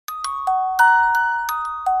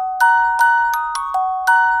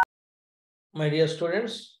My dear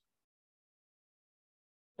students,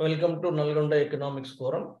 welcome to Nalgonda Economics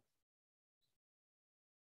Forum.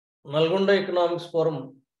 Nalgonda Economics Forum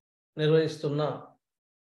నిర్వహిస్తున్న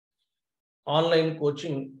online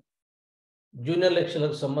coaching junior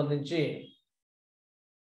లెక్చరర్లకు సంబంధించి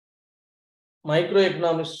micro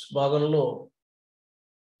economics భాగంలో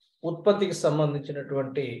ఉత్పత్తికి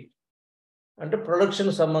సంబంధించినటువంటి అంటే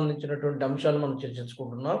ప్రొడక్షన్ సంబంధించినటువంటి అంశాలు మనం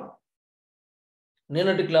చర్చించుకుంటున్నాం.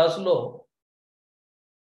 నిన్నటి క్లాసులో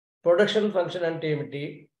ప్రొడక్షన్ ఫంక్షన్ అంటే ఏమిటి,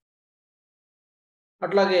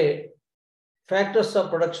 అట్లాగే ఫ్యాక్టర్స్ ఆఫ్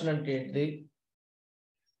ప్రొడక్షన్ అంటే ఏంటిది,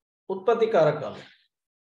 ఉత్పత్తి కారకాలు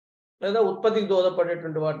లేదా ఉత్పత్తికి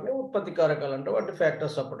దోహదపడేటువంటి వాటిని ఉత్పత్తి కారకాలు అంటే వాటి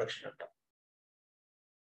ఫ్యాక్టర్స్ ఆఫ్ ప్రొడక్షన్ అంట.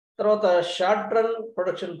 తర్వాత షార్ట్ రన్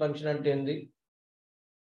ప్రొడక్షన్ ఫంక్షన్ అంటే ఏంది,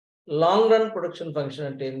 లాంగ్ రన్ ప్రొడక్షన్ ఫంక్షన్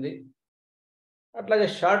అంటే ఏంది, అట్లాగే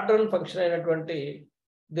షార్ట్ రన్ ఫంక్షన్ అయినటువంటి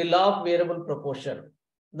the law of variable proportion,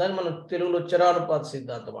 దాన్ని మనం తెలుగులో చరానుపాత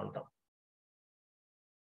సిద్ధాంతం అంటాం.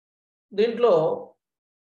 దీంట్లో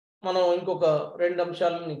మనం ఇంకొక రెండు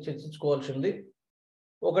అంశాలను చర్చించుకోవాల్సింది.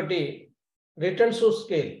 ఒకటి రిటర్న్స్ టు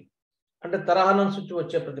స్కేల్ అంటే తరహానం నుంచి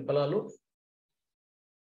వచ్చే ప్రతిఫలాలు,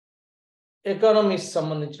 ఎకానమీస్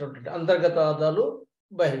సంబంధించినటువంటి అంతర్గత ఆదాలు,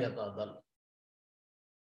 బహిర్గత ఆదాలు.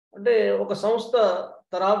 అంటే ఒక సంస్థ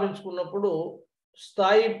తరహా పెంచుకున్నప్పుడు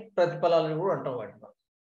స్థాయి ప్రతిఫలాలను కూడా అంటాం వాటిని.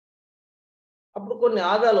 అప్పుడు కొన్ని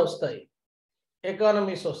ఆదాలు వస్తాయి,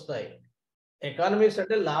 ఎకానమీస్ వస్తాయి. ఎకానమీస్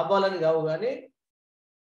అంటే లాభాలని కావు, కానీ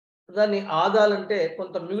దాన్ని ఆదాలంటే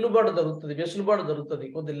కొంత మిగులుబాటు జరుగుతుంది, వెసులుబాటు జరుగుతుంది,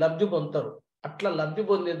 కొద్ది లబ్ధి పొందుతారు. అట్లా లబ్ధి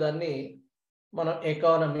పొందేదాన్ని మనం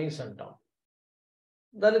ఎకానమీస్ అంటాం.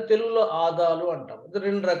 దాన్ని తెలుగులో ఆదాలు అంటాం. ఇది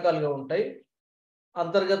రెండు రకాలుగా ఉంటాయి,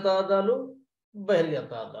 అంతర్గత ఆదాలు,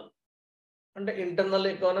 బహిర్గత ఆదాలు. అంటే internal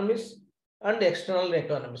economies and external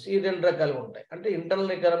economies, ఈ రెండు రకాలుగా ఉంటాయి. అంటే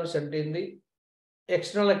ఇంటర్నల్ ఎకానమీస్ అంటే ఏంది,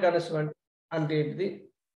 ఎక్స్టర్నల్ ఎకానమీస్ అంటే ఏంటిది,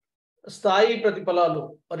 స్థాయి ప్రతిఫలాలు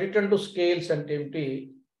రిటర్న్ టు స్కేల్స్ అంటే ఏమిటి,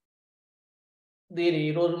 దీని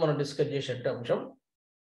ఈరోజు మనం డిస్కస్ చేసే అంశం.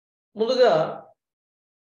 ముందుగా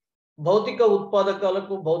భౌతిక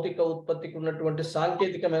ఉత్పాదకాలకు భౌతిక ఉత్పత్తికి ఉన్నటువంటి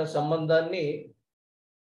సాంకేతికమైన సంబంధాన్ని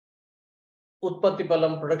ఉత్పత్తి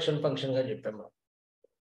ఫలం ప్రొడక్షన్ ఫంక్షన్ గా చెప్పాము.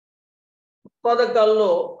 ఉత్పాదకాల్లో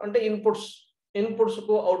అంటే ఇన్పుట్స్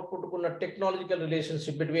కు అవుట్పుట్ కు ఉన్న technological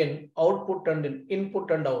relationship between output and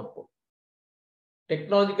input and output,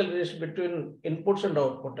 technological relation between inputs and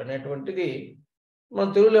output అనేటువంటిది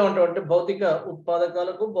మనం తెలుగులో ఏమంటామంటే భౌతిక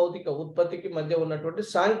ఉత్పాదకాలకు భౌతిక ఉత్పత్తికి మధ్య ఉన్నటువంటి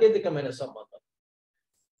సాంకేతికమైన సంబంధం.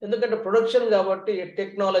 ఎందుకంటే ప్రొడక్షన్ కాబట్టి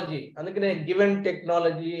టెక్నాలజీ, అందుకనే గివెన్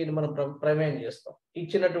టెక్నాలజీ అని మనం ప్రమేయం చేస్తాం.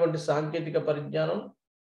 ఇచ్చినటువంటి సాంకేతిక పరిజ్ఞానం,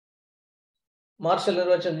 మార్షల్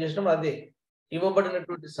నిర్వచనం చేసినప్పుడు అదే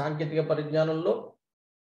ఇవ్వబడినటువంటి సాంకేతిక పరిజ్ఞానంలో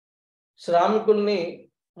శ్రామికుల్ని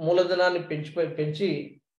మూలధనాన్ని పెంచి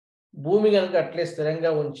భూమి కనుక అట్లే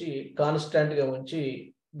స్థిరంగా ఉంచి కాన్స్టాంట్గా ఉంచి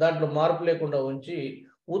దాంట్లో మార్పు లేకుండా ఉంచి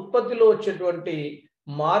ఉత్పత్తిలో వచ్చేటువంటి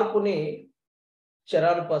మార్పుని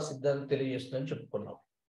చరానుపాత సిద్ధాంతం తెలియజేస్తుందని చెప్పుకున్నాం.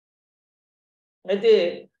 అయితే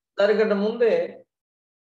దానికంటే ముందే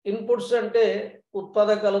ఇన్పుట్స్ అంటే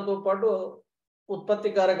ఉత్పాదకాలతో పాటు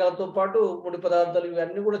ఉత్పత్తి కారకాలతో పాటు ముడి పదార్థాలు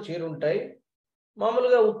ఇవన్నీ కూడా చేరుంటాయి.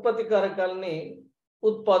 మామూలుగా ఉత్పత్తి కారకాలని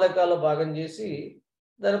ఉత్పాదకాల భాగం చేసి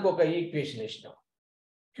దానికి ఒక ఈక్వేషన్ ఇచ్చినాం.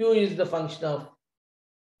 Q is the function of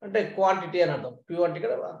అంటే క్వాంటిటీ అని అర్థం. క్యూ అంటే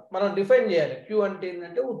ఇక్కడ మనం డిఫైన్ చేయాలి. క్యూ అంటే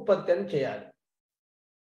ఏంటంటే ఉత్పత్తి అని చేయాలి.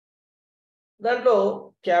 దాంట్లో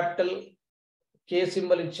క్యాపిటల్ కే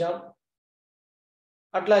సింబల్ ఇచ్చాం.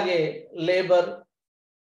 అట్లాగే లేబర్,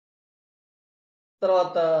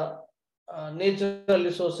 తర్వాత నేచురల్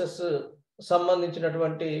రిసోర్సెస్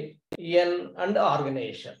సంబంధించినటువంటి ఎన్ అండ్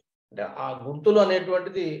ఆర్గనైజేషన్. అంటే ఆ గుర్తులు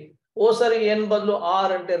అనేటువంటిది ఓసారి ఎన్ బదులు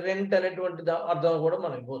ఆర్ అంటే రెంట్ అనేటువంటి అర్థం కూడా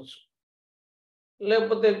మనం ఇవ్వచ్చు,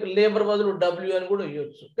 లేకపోతే లేబర్ బదులు డబ్ల్యూ అని కూడా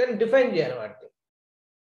ఇవ్వచ్చు. కానీ డిఫైన్ చేయాలి వాటిని.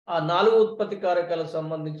 ఆ 4 ఉత్పత్తి కారకాలకు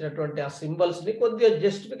సంబంధించినటువంటి ఆ సింబల్స్ని కొద్దిగా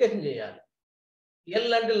జస్టిఫికేషన్ చేయాలి.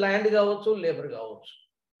 ఎల్ అంటే ల్యాండ్ కావచ్చు, లేబర్ కావచ్చు,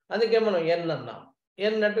 అందుకే మనం ఎన్ అన్నాం.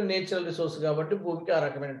 ఎన్ అంటే నేచురల్ రిసోర్స్ కాబట్టి భూమికి ఆ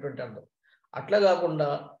రకమైనటువంటి అర్థం. అట్లా కాకుండా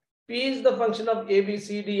P is the function of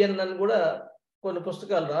ఏబిసిడిఎన్ అని కూడా కొన్ని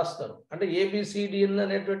పుస్తకాలు రాస్తారు. అంటే ఏబిసిడిఎన్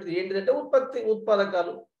అనేటువంటిది ఏంటిదంటే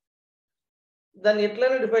ఉత్పాదకాలు. దాన్ని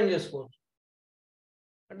ఎట్లయినా డిఫైన్ చేసుకోవచ్చు.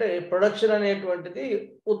 అంటే ప్రొడక్షన్ అనేటువంటిది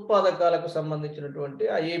ఉత్పాదకాలకు సంబంధించినటువంటి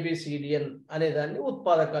ఆ ఏబిసిడిఎన్ అనే దాన్ని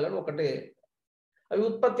ఉత్పాదకాలను ఒకటే, అవి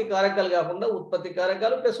ఉత్పత్తి కారకాలు కాకుండా ఉత్పత్తి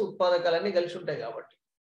కారకాలు ప్లస్ ఉత్పాదకాలన్నీ కలిసి ఉంటాయి కాబట్టి.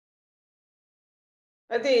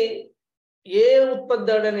 అయితే ఏ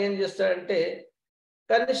ఉత్పత్తిదారుడు ఏం చేస్తాడంటే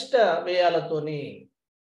కనిష్ట వ్యయాలతోని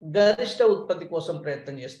గరిష్ట ఉత్పత్తి కోసం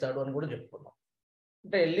ప్రయత్నం చేస్తాడు అని కూడా చెప్పుకున్నాం.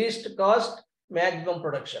 అంటే least cost maximum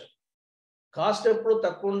production. Cost ఎప్పుడు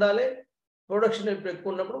తక్కువ ఉండాలి, ప్రొడక్షన్ ఇప్పుడు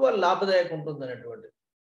ఎక్కువ ఉన్నప్పుడు వాళ్ళు లాభదాయకం ఉంటుంది అనేటువంటి.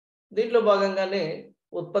 దీంట్లో భాగంగానే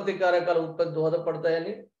ఉత్పత్తి కారకాలు ఉత్పత్తి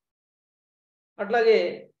దోహదపడతాయని, అట్లాగే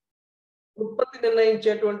ఉత్పత్తి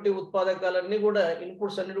నిర్ణయించేటువంటి ఉత్పాదకాలన్నీ కూడా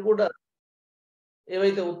ఇన్పుట్స్ అన్ని కూడా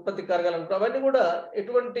ఏవైతే ఉత్పత్తి కారకాలు ఉంటాయో అవన్నీ కూడా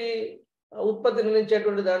ఎటువంటి ఉత్పత్తి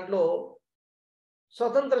నిర్ణయించేటువంటి దాంట్లో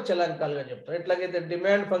స్వతంత్ర చలాంకాలుగా చెప్తారు. ఎట్లాగైతే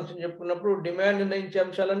డిమాండ్ ఫంక్షన్ చెప్పుకున్నప్పుడు డిమాండ్ నిర్ణయించే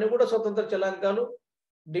అంశాలన్నీ కూడా స్వతంత్ర చలాంకాలు,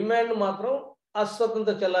 డిమాండ్ మాత్రం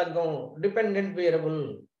అస్వతంత్ర చలాంకం, డిపెండెంట్ వేరియబుల్.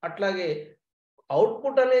 అట్లాగే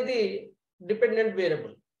అవుట్పుట్ అనేది డిపెండెంట్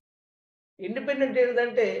వేరియబుల్. ఇండిపెండెంట్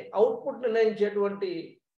ఏంటంటే అవుట్పుట్ నిర్ణయించేటువంటి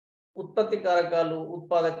ఉత్పత్తి కారకాలు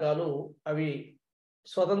ఉత్పాదకాలు అవి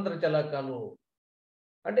స్వతంత్ర చలాంకాలు,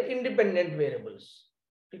 అంటే ఇండిపెండెంట్ వేరియబుల్స్.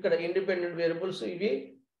 ఇక్కడ ఇండిపెండెంట్ వేరియబుల్స్ ఇవి,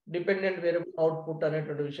 డిపెండెంట్ వేరియబుల్ అవుట్పుట్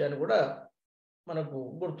అనేటువంటి విషయాన్ని కూడా మనకు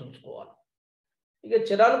గుర్తుంచుకోవాలి. ఇక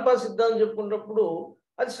చరానుపాత సిద్ధాంతం చెప్పుకున్నప్పుడు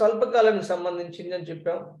అది స్వల్పకాలానికి సంబంధించింది అని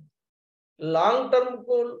చెప్పాం. లాంగ్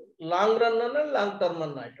టర్మ్కు లాంగ్ రన్ అన్న లాంగ్ టర్మ్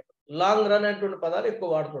అన్న, లాంగ్ రన్ అనేటువంటి పదాలు ఎక్కువ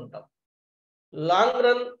వాడుతుంటాం. లాంగ్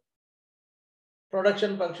రన్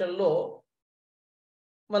ప్రొడక్షన్ ఫంక్షన్లో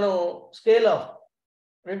మనం scale of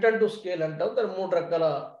return to scale అంటాం. దాని 3 రకాల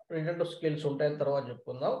రిటర్న్ టు స్కేల్స్ ఉంటాయని తర్వాత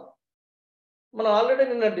చెప్పుకుందాం. మనం ఆల్రెడీ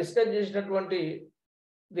నిన్న డిస్కస్ చేసినటువంటి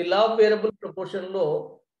ది లా ఆఫ్ వేరియబుల్ ప్రపోర్షన్లో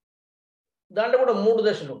దాంట్లో కూడా 3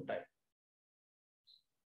 దశలు ఉంటాయి.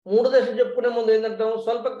 3 దశలు చెప్పుకునే ముందు ఏంటంటాం,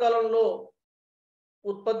 స్వల్పకాలంలో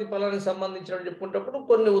ఉత్పత్తి ఫలానికి సంబంధించిన చెప్పుకునేటప్పుడు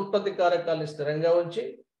కొన్ని ఉత్పత్తి కారకాలను స్థిరంగా ఉంచి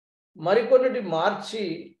మరికొన్నిటి మార్చి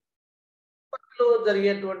ఉత్పత్తిలో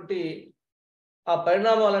జరిగేటువంటి ఆ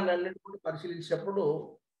పరిణామాలను అన్నింటినీ పరిశీలించినప్పుడు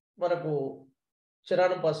మనకు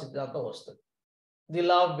చరానుపాత సిద్ధాంతం వస్తుంది. The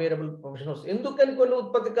law of variable proportion వస్తుంది. ఎందుకని కొన్ని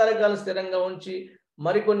ఉత్పత్తి కారకాలు స్థిరంగా ఉంచి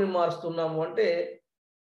మరికొన్ని మారుస్తున్నాము అంటే,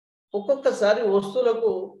 ఒక్కొక్కసారి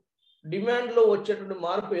వస్తువులకు డిమాండ్లో వచ్చేటువంటి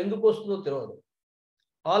మార్పు ఎందుకు వస్తుందో తెలియదు.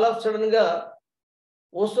 ఆల్ ఆఫ్ సడన్గా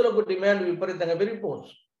వస్తువులకు డిమాండ్ విపరీతంగా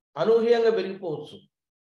పెరిగిపోవచ్చు, అనూహ్యంగా పెరిగిపోవచ్చు.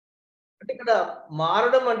 అంటే ఇక్కడ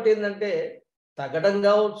మారడం అంటే ఏంటంటే తగ్గడం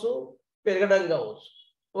కావచ్చు, పెరగడం కావచ్చు.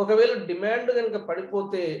 ఒకవేళ డిమాండ్ కనుక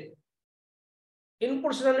పడిపోతే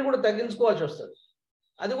ఇన్పుట్స్ అన్ని కూడా తగ్గించుకోవాల్సి వస్తుంది.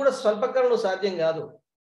 అది కూడా స్వల్పకాలంలో సాధ్యం కాదు.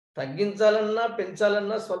 తగ్గించాలన్నా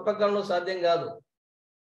పెంచాలన్నా స్వల్పకాలంలో సాధ్యం కాదు.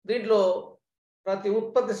 దీంట్లో ప్రతి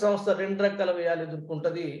ఉత్పత్తి సంస్థ 2 రకాల వ్యయాలు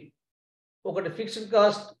ఎదుర్కొంటుంది. ఒకటి ఫిక్స్డ్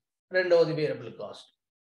కాస్ట్, రెండవది వేరియబుల్ కాస్ట్.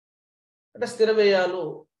 అంటే స్థిర వ్యయాలు,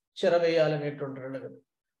 చర వ్యయాలు అనేటువంటి 2.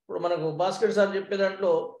 ఇప్పుడు మనకు భాస్కర్ సార్ చెప్పే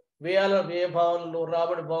దాంట్లో వ్యయ భావనలో,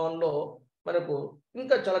 రాబడి భావనలో మనకు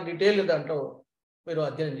ఇంకా చాలా డీటెయిల్గా దాంట్లో మీరు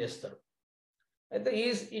అధ్యయనం చేస్తారు. అయితే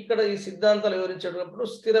ఇక్కడ ఈ సిద్ధాంతాలు వివరించేటప్పుడు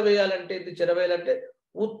స్థిర వ్యయాలంటే ఇది, చర వ్యయాలంటే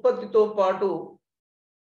ఉత్పత్తితో పాటు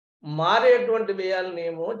మారేటువంటి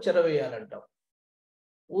వ్యయాలనేమో చర వ్యయాలంటాం.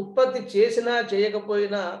 ఉత్పత్తి చేసినా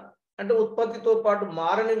చేయకపోయినా అంటే ఉత్పత్తితో పాటు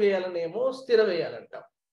మారని వ్యయాలనేమో స్థిర వ్యయాలంటాం.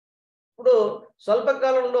 ఇప్పుడు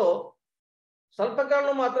స్వల్పకాలంలో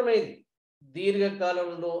మాత్రమే ఇది.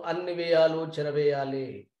 దీర్ఘకాలంలో అన్ని వ్యయాలు చర వ్యయాలే.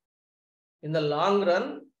 In the long run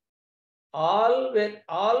all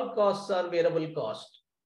costs are variable cost.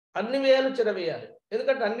 అన్ని వ్యయాలు చర వ్యయాలు,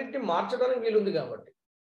 ఎందుకంటే అన్నింటినీ మార్చడానికి వీలుంది కాబట్టి.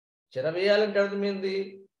 చర వ్యయాలంటే అర్థమైంది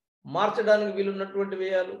మార్చడానికి వీలున్నటువంటి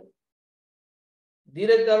వ్యయాలు.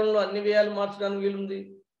 దీర్ఘకాలంలో అన్ని వ్యయాలు మార్చడానికి వీలుంది.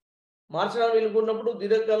 మార్చడానికి వీలుకున్నప్పుడు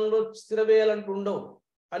దీర్ఘకాలంలో స్థిర వ్యయాలంటూ ఉండవు,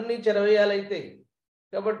 అన్ని చర వ్యయాలు అవుతాయి.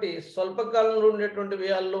 కాబట్టి స్వల్పకాలంలో ఉండేటువంటి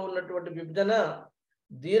వ్యయాల్లో ఉన్నటువంటి విభజన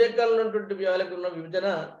దీర్ఘకాలంలో ఉన్నటువంటి వ్యయాలకు ఉన్న విభజన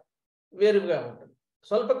వేరుగా ఉంటుంది.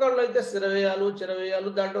 స్వల్పకాలంలో అయితే స్థిర వ్యయాలు, చర వ్యయాలు,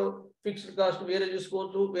 దాంట్లో ఫిక్స్డ్ కాస్ట్ వేరే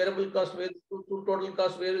చూసుకోవచ్చు, వేరియబుల్ కాస్ట్ వేరే చూసుకోవచ్చు, టోటల్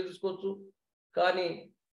కాస్ట్ వేరే చూసుకోవచ్చు. కానీ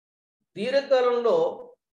దీర్ఘకాలంలో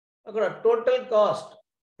అక్కడ టోటల్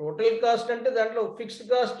కాస్ట్ అంటే దాంట్లో ఫిక్స్డ్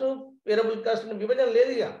కాస్ట్, వేరియబుల్ కాస్ట్ అనే విభజన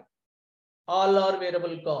లేదు. ఇక all are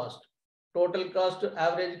variable cost, total cost,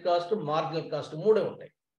 average cost, marginal cost 3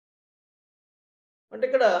 ఉంటాయి. అంటే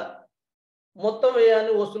ఇక్కడ మొత్తం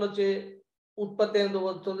వ్యయాన్ని వస్తువులు వచ్చే ఉత్పత్తి ఎంత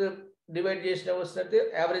వస్తుంది డివైడ్ చేసిన వస్తున్నట్టు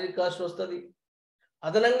యావరేజ్ కాస్ట్ వస్తుంది.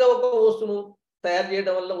 అదనంగా ఒక వస్తువును తయారు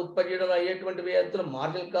చేయడం వల్ల ఉత్పత్తి చేయడం అయ్యేటువంటి వ్యయంతో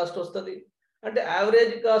మార్జినల్ కాస్ట్ వస్తుంది. అంటే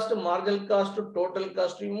average cost, marginal cost, total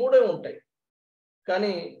cost ఈ 3 ఉంటాయి.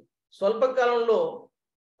 కానీ స్వల్పకాలంలో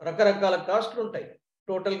రకరకాల కాస్ట్లు ఉంటాయి.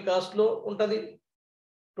 టోటల్ కాస్ట్లో ఉంటుంది,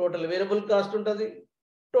 టోటల్ వేరియబుల్ కాస్ట్ ఉంటుంది,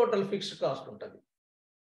 టోటల్ ఫిక్స్డ్ కాస్ట్ ఉంటుంది,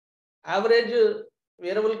 యావరేజ్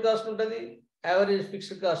వేరియబుల్ కాస్ట్ ఉంటుంది, యావరేజ్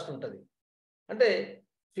ఫిక్స్డ్ కాస్ట్ ఉంటుంది. అంటే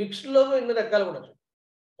ఫిక్స్డ్లో ఇన్ని రకాలు కూడా.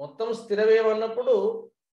 మొత్తం స్థిర వ్యయం అన్నప్పుడు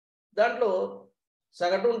దాంట్లో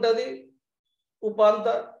సగటు ఉంటుంది, ఉపాంత.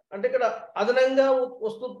 అంటే ఇక్కడ అదనంగా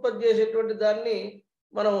వస్తుత్పత్తి చేసేటువంటి దాన్ని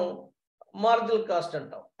మనం మార్జినల్ కాస్ట్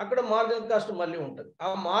అంటాం. అక్కడ మార్జినల్ కాస్ట్ మళ్ళీ ఉంటుంది. ఆ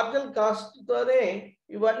మార్జినల్ కాస్ట్తోనే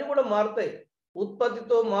ఇవన్నీ కూడా మారుతాయి.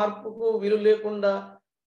 ఉత్పత్తితో మార్పుకు వీలు లేకుండా,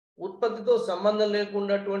 ఉత్పత్తితో సంబంధం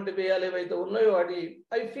లేకున్నటువంటి వ్యయాలు ఏవైతే ఉన్నాయో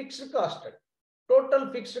అవి fixed cost. Total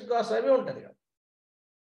fixed cost అవి ఉంటుంది.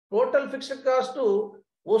 టోటల్ ఫిక్స్డ్ కాస్ట్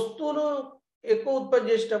వస్తువులు ఎక్కువ ఉత్పత్తి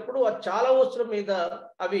చేసేటప్పుడు చాలా వస్తువుల మీద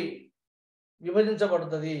అవి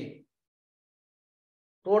విభజించబడుతుంది.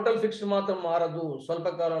 టోటల్ ఫిక్స్డ్ మాత్రం మారదు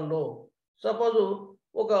స్వల్పకాలంలో. సపోజు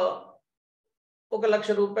ఒక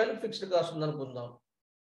 1,00,000 రూపాయలు ఫిక్స్డ్ కాస్ట్ ఉందనుకుందాం.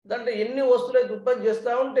 దాంట్లో ఎన్ని వస్తువులు అయితే ఉత్పత్తి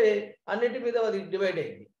చేస్తూ ఉంటే అన్నిటి మీద అది డివైడ్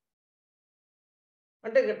అయింది.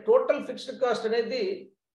 అంటే టోటల్ ఫిక్స్డ్ కాస్ట్ అనేది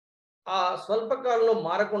ఆ స్వల్పకాలంలో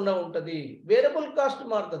మారకుండా ఉంటుంది. వేరియబుల్ కాస్ట్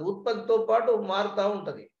మారుతుంది, ఉత్పత్తితో పాటు మారుతూ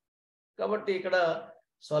ఉంటుంది. కాబట్టి ఇక్కడ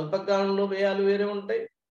స్వల్పకాలంలో వ్యయాలు వేరే ఉంటాయి,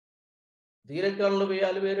 దీర్ఘకాలంలో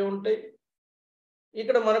వ్యయాలు వేరే ఉంటాయి.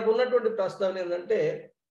 ఇక్కడ మనకు ఉన్నటువంటి ప్రస్తావన ఏంటంటే,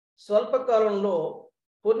 స్వల్పకాలంలో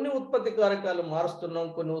కొన్ని ఉత్పత్తి కారకాలు మారుస్తున్నాం,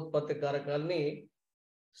 కొన్ని ఉత్పత్తి కారకాలని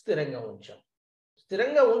స్థిరంగా ఉంచాం.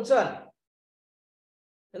 స్థిరంగా ఉంచాలి,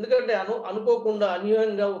 ఎందుకంటే అనుకోకుండా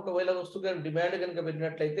అన్యూహంగా ఒకవేళ వస్తువు డిమాండ్ కనుక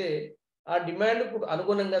పెరిగినట్లయితే ఆ డిమాండ్కు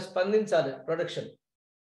అనుగుణంగా స్పందించాలి ప్రొడక్షన్.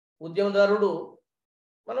 ఉద్యమదారుడు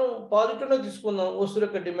మనం పాజిటివ్గా తీసుకుందాం, వస్తువుల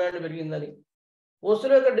యొక్క డిమాండ్ పెరిగిందని.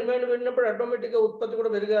 వస్తువుల యొక్క డిమాండ్ పెరిగినప్పుడు ఆటోమేటిక్గా ఉత్పత్తి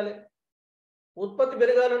కూడా పెరగాలి. ఉత్పత్తి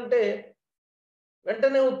పెరగాలంటే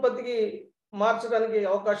వెంటనే ఉత్పత్తికి మార్చడానికి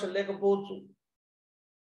అవకాశం లేకపోవచ్చు,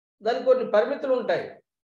 దానికి కొన్ని పరిమితులు ఉంటాయి.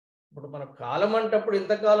 ఇప్పుడు మన కాలం అంటప్పుడు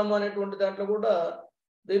ఇంతకాలం అనేటువంటి దాంట్లో కూడా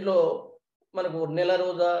దీంట్లో మనకు నెల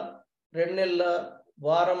రోజా, 2 నెలల,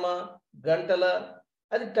 వారమా, గంటల,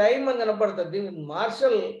 అది టైం అని కనపడుతుంది. దీనికి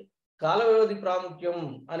మార్షల్ కాల వ్యవధి ప్రాముఖ్యం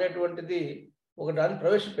అనేటువంటిది ఒకదాన్ని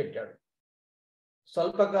ప్రవేశపెట్టాడు.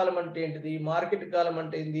 స్వల్పకాలం అంటే ఏంటిది, మార్కెట్ కాలం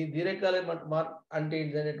అంటే ఏంటి, దీర్ఘకాలం అంటే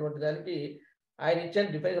ఏంటిది అనేటువంటి దానికి ఆయన ఇచ్చిన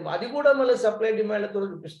డిఫైన్. అది కూడా మళ్ళీ సప్లై డిమాండ్లతో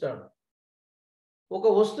చూపిస్తాడు. ఒక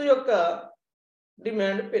వస్తువు యొక్క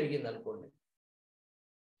డిమాండ్ పెరిగింది అనుకోండి,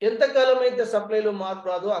 ఎంతకాలం అయితే సప్లైలో మార్పు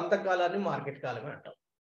రాదో అంతకాలాన్ని మార్కెట్ కాలమే అంటాం.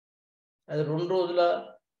 అది 2 రోజుల,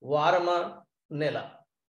 వారమా, నెల.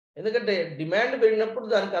 ఎందుకంటే డిమాండ్ పెరిగినప్పుడు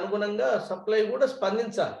దానికి అనుగుణంగా సప్లై కూడా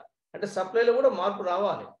స్పందించాలి. అంటే సప్లైలో కూడా మార్పు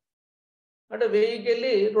రావాలి. అంటే 1000కి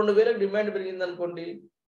వెళ్ళి 2000 డిమాండ్ పెరిగింది అనుకోండి,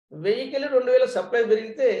 1000కి వెళ్ళి 2000 సప్లై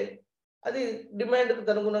పెరిగితే అది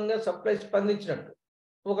డిమాండ్కి అనుగుణంగా సప్లై స్పందించినట్టు.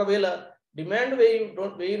 ఒకవేళ డిమాండ్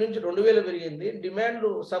 1000 నుంచి 2000 పెరిగింది, డిమాండ్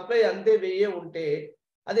సప్లై అంతే 1000 ఉంటే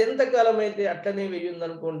అది ఎంతకాలం అయితే అట్లనే 1000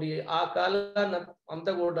 ఉందనుకోండి, ఆ కాలాన్ని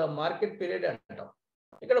అంతా కూడా మార్కెట్ పీరియడ్ అంటాం.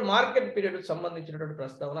 ఇక్కడ మార్కెట్ పీరియడ్ సంబంధించినటువంటి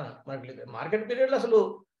ప్రస్తావన మనకు లేదు. మార్కెట్ పీరియడ్లో అసలు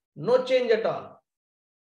నో చేంజ్ అట్ ఆల్.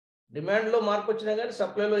 డిమాండ్లో మార్పు వచ్చినా కానీ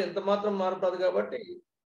సప్లైలో ఎంత మాత్రం మార్పు రాదు. కాబట్టి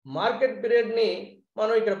మార్కెట్ పీరియడ్ని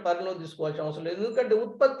మనం ఇక్కడ పరిగణలో తీసుకోవాల్సిన అవసరం లేదు, ఎందుకంటే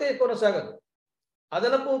ఉత్పత్తి కొనసాగదు,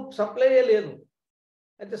 అదనపు సప్లైయే లేదు.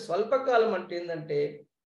 అయితే స్వల్పకాలం అంటే ఏంటంటే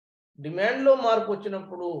డిమాండ్లో మార్పు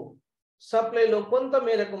వచ్చినప్పుడు సప్లైలో కొంత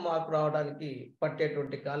మేరకు మార్పు రావడానికి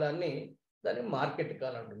పట్టేటువంటి కాలాన్ని దాన్ని మార్కెట్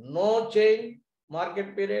కాలం అంటారు. No change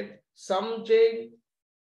market period, some change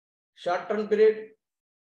short term period.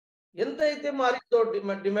 ఎంత అయితే మారిందో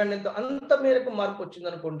డిమాండ్ ఎంత అంత మేరకు మార్పు వచ్చింది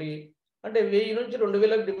అనుకోండి, అంటే 1000 నుంచి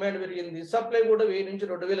 2000 డిమాండ్ పెరిగింది, సప్లై కూడా 1000 నుంచి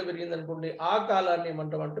 2000 పెరిగింది అనుకోండి, ఆ కాలాన్ని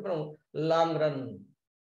ఏమంటాం అంటే మనం లాంగ్ రన్,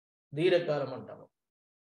 దీర్ఘకాలం అంటాము.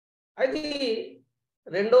 అది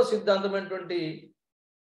రెండో సిద్ధాంతమైనటువంటి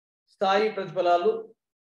స్థాయి ప్రతిఫలాలు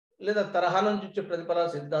లేదా తరహా నుంచి వచ్చే ప్రతిఫలాల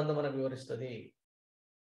సిద్ధాంతం మనకు వివరిస్తుంది.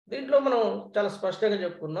 దీంట్లో మనం చాలా స్పష్టంగా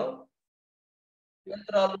చెప్పుకున్నాం,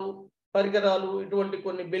 యంత్రాలు, పరికరాలు, ఇటువంటి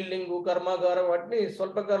కొన్ని బిల్డింగు, కర్మాగారం వాటిని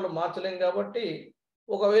స్వల్పకాలంలో మార్చలేం. కాబట్టి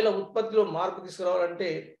ఒకవేళ ఉత్పత్తిలో మార్పు తీసుకురావాలంటే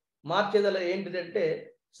మార్చేదల ఏంటిదంటే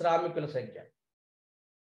శ్రామికుల సంఖ్య,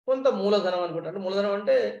 కొంత మూలధనం అనుకుంటారు. మూలధనం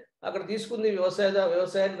అంటే అక్కడ తీసుకుంది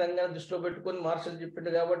వ్యవసాయ రంగాన్ని దృష్టిలో పెట్టుకొని మార్షల్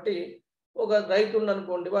చెప్పిండు. కాబట్టి ఒక రైతు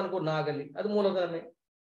అనుకోండి, అనుకో నాగలి, అది మూలధనమే.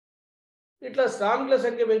 ఇట్లా శ్రామికుల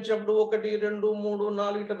సంఖ్య పెంచినప్పుడు 1, 2, 3,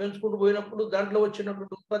 4 ఇట్లా పెంచుకుంటూ పోయినప్పుడు దాంట్లో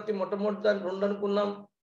వచ్చినటువంటి ఉత్పత్తి మొట్టమొదటి దాన్ని 2 అనుకున్నాం,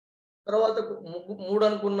 తర్వాత 3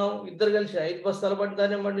 అనుకున్నాం, ఇద్దరు కలిసి 5 బస్తాల బట్టి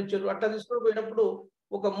దాన్ని పండించారు. అట్లా తీసుకొని పోయినప్పుడు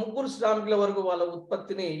ఒక 3 శ్రామికుల వరకు వాళ్ళ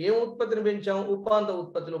ఉత్పత్తిని, ఏం ఉత్పత్తిని పెంచాం, ఉపాంత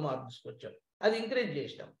ఉత్పత్తిలో మార్పు తీసుకొచ్చాం, అది ఇంక్రీజ్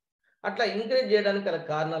చేసినాం. అట్లా ఇంక్రీజ్ చేయడానికి గల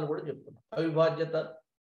కారణాలు కూడా చెప్పుకున్నాం. అవిభాజ్యత,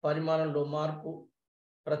 పరిమాణంలో మార్పు,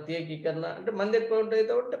 ప్రత్యేకీకరణ, అంటే మంది ఎక్కువ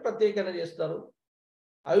ఉంటే ప్రత్యేకీకరణ చేస్తారు.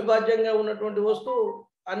 అవిభాజ్యంగా ఉన్నటువంటి వస్తువు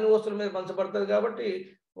అన్ని వస్తువుల మీద పంచబడుతుంది. కాబట్టి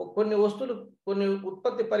కొన్ని వస్తువులు, కొన్ని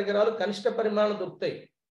ఉత్పత్తి పరికరాలు కనిష్ట పరిమాణాలు దొరుకుతాయి,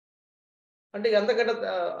 అంటే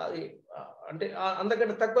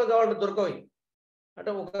అంతకంటే తక్కువ కావాలంటే దొరకవు.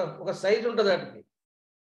 అంటే ఒక సైజు ఉంటుంది వాటికి.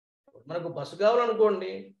 మనకు బస్సు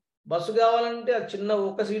కావాలనుకోండి, బస్సు కావాలంటే అది చిన్న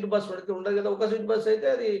ఒక సీటు బస్సు ఉండదు కదా. ఒక సీటు బస్సు అయితే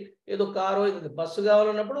అది ఏదో కారు అవుతుంది. బస్సు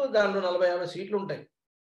కావాలన్నప్పుడు దాంట్లో 40-50 సీట్లు ఉంటాయి.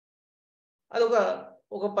 అది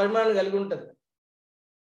ఒక పరిమాణం కలిగి ఉంటుంది.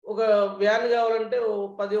 ఒక వ్యాన్ కావాలంటే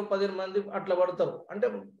 10-15 మంది అట్లా పడతారు. అంటే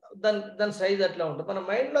దాని సైజ్ అట్లా ఉంటుంది. మన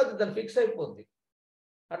మైండ్‌లో అది దాన్ని ఫిక్స్ అయిపోద్ది.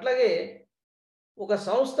 అట్లాగే ఒక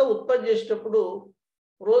సంస్థ ఉత్పత్తి చేసేటప్పుడు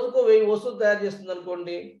రోజుకో 1000 వస్తువులు తయారు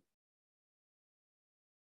చేస్తుందనుకోండి.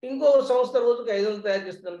 ఇంకో సంస్థ రోజుకి 500 తయారు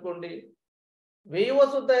చేస్తుందనుకోండి. 1000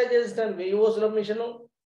 వస్తువులు తయారు చేసేదానికి 1000 వస్తువుల మిషను,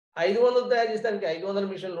 500 తయారు చేసేదానికి 500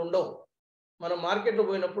 మిషన్లు ఉండవు. మనం మార్కెట్‌లో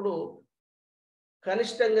పోయినప్పుడు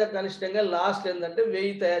కనిష్టంగా లాస్ట్ ఏందంటే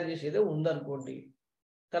 1000 తయారు చేసేదే ఉందనుకోండి.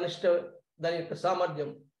 కనిష్ట దాని యొక్క సామర్థ్యం,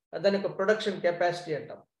 దాని యొక్క ప్రొడక్షన్ కెపాసిటీ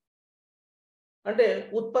అంటాం. అంటే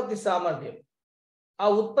ఉత్పత్తి సామర్థ్యం. ఆ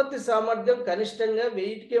ఉత్పత్తి సామర్థ్యం కనిష్టంగా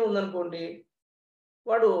 1000కే ఉందనుకోండి.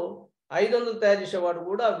 వాడు 500 తయారు చేసేవాడు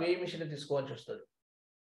కూడా 1000 మిషన్లు తీసుకోవాల్సి వస్తది.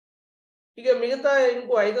 ఇక మిగతా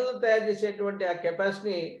ఇంకో 500 తయారు చేసేటువంటి ఆ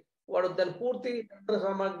కెపాసిటీని వాడు దాని పూర్తి యంత్ర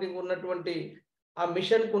సామగ్రికి ఉన్నటువంటి ఆ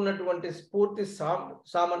మిషన్‌కి ఉన్నటువంటి పూర్తి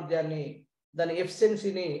సామర్థ్యాన్ని, దాని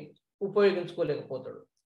ఎఫిషియన్సీని ఉపయోగించుకోలేకపోతాడు.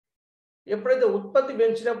 ఎప్పుడైతే ఉత్పత్తి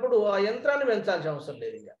పెంచినప్పుడు ఆ యంత్రాన్ని పెంచాల్సిన అవసరం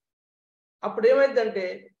లేదు ఇక. అప్పుడు ఏమైద్దంటే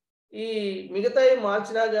ఈ మిగతాయి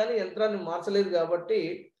మార్చినా గాని యంత్రాన్ని మార్చలేదు కాబట్టి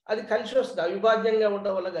అది కలిసి వస్తది. అవిభాజ్యంగా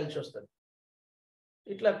ఉండడం వల్ల కలిసి వస్తది.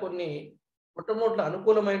 ఇట్లా కొన్ని మొట్టమొదట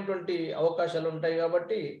అనుకూలమైనటువంటి అవకాశాలు ఉంటాయి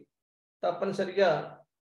కాబట్టి తప్పనిసరిగా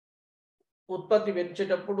ఉత్పత్తి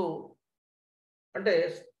పెంచేటప్పుడు అంటే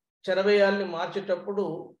చెరవేయాల్ని మార్చేటప్పుడు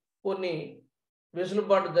కొన్ని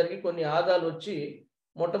వెసులుబాటు జరిగి కొన్ని ఆదాలు వచ్చి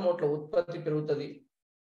మొట్టమొదట ఉత్పత్తి పెరుగుతది.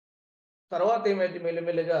 తర్వాత ఏమైతే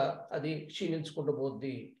మెల్లిమెల్లిగా అది క్షీణించుకుంటూ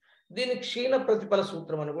పోద్ది. దీన్ని క్షీణ ప్రతిఫల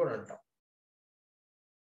సూత్రం అని కూడా అంటాం.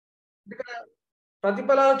 ఇక్కడ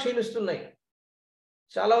ప్రతిఫలాలు క్షీణిస్తున్నాయి.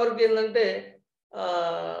 చాలా వరకు ఏందంటే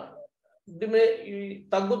ఆహ్, డిమే ఈ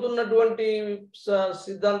తగ్గుతున్నటువంటి స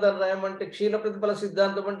సిద్ధాంతాలు రాయమంటే క్షీణ ప్రతిఫల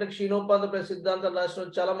సిద్ధాంతం అంటే క్షీణోపాత సిద్ధాంతాలు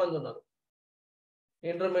రాసినోళ్ళు చాలా మంది ఉన్నారు.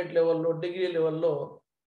 ఇంటర్మీడియేట్ లెవెల్‌లో, డిగ్రీ లెవెల్‌లో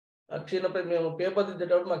మేము పేపర్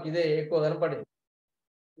దిద్దేటప్పుడు మాకు ఇదే ఎక్కువ కనపడేది.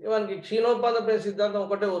 మనకి క్షీణోపాత సిద్ధాంతం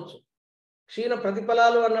ఒకటే వచ్చు. క్షీణ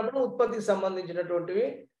ప్రతిఫలాలు అన్నప్పుడు ఉత్పత్తికి సంబంధించినటువంటివి.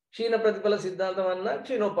 క్షీణ ప్రతిఫల సిద్ధాంతం అన్నా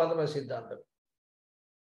క్షీణోపాత సిద్ధాంతం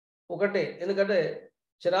ఒకటే. ఎందుకంటే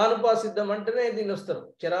చరానుపాత సిద్ధం అంటేనే దీన్నొస్తారు.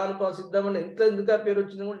 చరానుపాత సిద్ధం అని ఎందుకు ఆ పేరు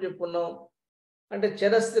వచ్చింది కూడా చెప్పుకున్నాం. అంటే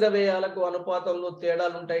చరస్థిర వ్యయాలకు అనుపాతంలో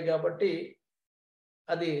తేడాలుంటాయి కాబట్టి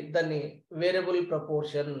అది దాన్ని వేరియబుల్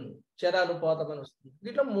ప్రపోర్షన్ చరానుపాతం అని వస్తుంది.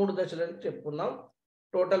 దీంట్లో 3 దశలని చెప్పుకున్నాం.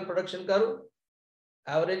 Total production curve,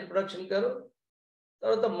 average production curve,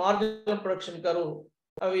 తర్వాత మార్జినల్ ప్రొడక్షన్ కర్వ్.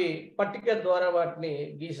 అవి పట్టిక ద్వారా వాటిని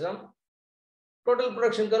గీసాం. టోటల్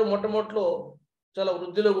ప్రొడక్షన్ కర్వ్ మొట్టమొదట్లో చాలా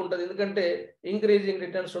వృద్ధిలోకి ఉంటది. ఎందుకంటే ఇంక్రీజింగ్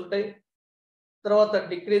రిటర్న్స్ ఉంటాయి. తర్వాత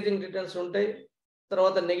డిక్రీజింగ్ రిటర్న్స్ ఉంటాయి.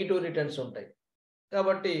 తర్వాత నెగెటివ్ రిటర్న్స్ ఉంటాయి.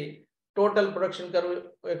 కాబట్టి టోటల్ ప్రొడక్షన్ కర్వ్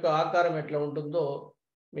యొక్క ఆకారం ఎట్లా ఉంటుందో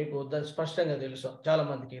మీకు దాన్ని స్పష్టంగా తెలుసు చాలా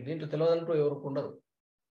మందికి. దీంట్లో తెలవదంటూ ఎవరికి ఉండదు.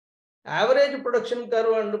 Average production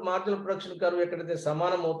curve and marginal production curve ఎక్కడైతే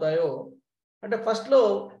సమానం అవుతాయో అంటే ఫస్ట్‌లో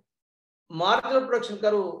మార్జినల్ ప్రొడక్షన్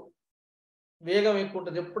కర్వ్ వేగం ఎక్కువ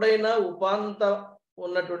ఉంటది. ఎప్పుడైనా ఉపాంత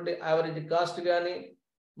ఉన్నటువంటి యావరేజ్ కాస్ట్ గాని,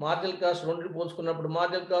 మార్జినల్ కాస్ట్ రెండిటిని పోల్చుకున్నప్పుడు,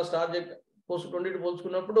 మార్జినల్ కాస్ట్ ఆబ్జెక్ట్ రెండిటిని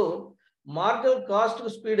పోల్చుకున్నప్పుడు మార్జినల్ కాస్ట్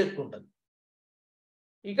స్పీడ్ ఎక్కువ ఉంటది.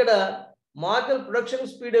 ఇక్కడ మార్జినల్ ప్రొడక్షన్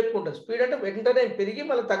స్పీడ్ ఎక్కువ ఉంటది. స్పీడ్ అంటే వెంటనే పెరిగి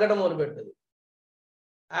మళ్ళీ తగ్గడం మొదలుపెడతది.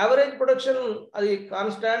 యావరేజ్ ప్రొడక్షన్ అది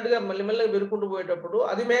కాన్‌స్టాంట్‌గా మెల్లమెల్లగా పెరుగుకుంటూ పోయేటప్పుడు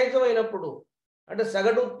అది మాక్సిమం అయినప్పుడు అంటే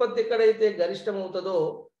సగటు ఉత్పత్తి ఎక్కడైతే గరిష్టం అవుతదో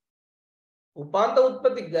ఉపాంత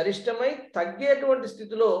ఉత్పత్తి గరిష్టమై తగ్గేటువంటి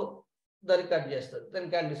స్థితిలో దాన్ని కట్ చేస్తది. దాని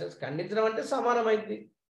కండిషన్స్ ఖండించడం అంటే సమానమైంది.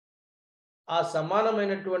 ఆ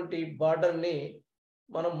సమానమైనటువంటి బార్డర్‌ని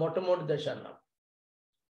మనం మొట్టమొదటి దశ అన్నాం.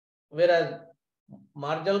 వేరస్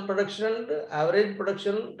marginal production and average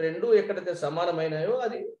production 2 ఎక్కడైతే సమానమైనాయో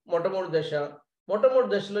అది మొట్టమొదటి దశ.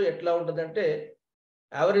 మొట్టమొదటి దశలో ఎట్లా ఉంటదంటే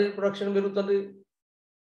యావరేజ్ ప్రొడక్షన్ పెరుగుతుంది.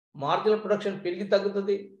 మార్జినల్ ప్రొడక్షన్ పెరిగి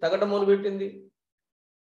తగ్గుతది. తగ్గడం మొదలుపెట్టింది.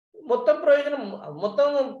 మొత్తం ప్రయోజనం మొత్తం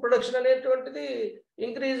ప్రొడక్షన్ అనేటువంటిది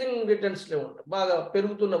ఇంక్రీజింగ్ రిటర్న్స్‌లో ఉంటుంది. బాగా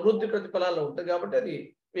పెరుగుతున్న వృద్ధి ప్రతిఫలాల్లో ఉంటది కాబట్టి అది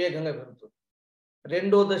వేగంగా పెరుగుతుంది.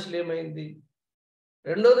 రెండో దశలో ఏమైంది?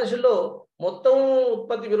 రెండో దశలో మొత్తం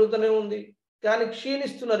ఉత్పత్తి పెరుగుతూనే ఉంది. కానీ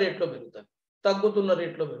క్షీణిస్తున్న రేట్‌లో పెరుగుతది. తగ్గుతున్న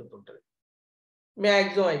రేట్‌లో పెరుగుతుంటది.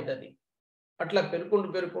 మాక్సిమం అయితది. అట్లా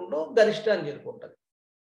పెరుగుకుంటూ గరిష్టాన్ని చేరుకుంటది.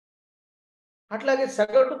 అట్లాగే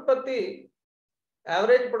సగటు ఉత్పత్తి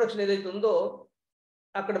యావరేజ్ ప్రొడక్షన్ ఏదైతే ఉందో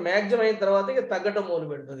అక్కడ మాక్సిమం అయిన తర్వాత ఇక తగ్గడం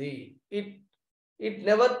మొదలుపెడుతది. It it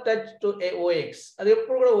never touch to A OX. అది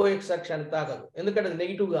ఎప్పుడు కూడా ఓఎక్స్ అక్షాన్ని తాకదు. ఎందుకంటే అది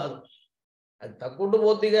నెగెటివ్ కాదు. అది తగ్గుకుంటూ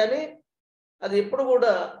పోద్ది గానీ అది ఎప్పుడు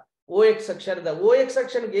కూడా ఓఎక్స్ అక్షాన్ని ఓఎక్స్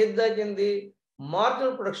అక్షానికి ఏది తాకింది?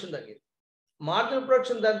 మార్జినల్ ప్రొడక్షన్ తగ్గింది. మార్జినల్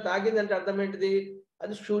ప్రొడక్షన్ దాన్ని తాకిందంటే అర్థం ఏంటిది?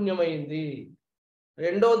 అది శూన్యమైంది.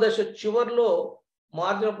 రెండో దశ చివర్లో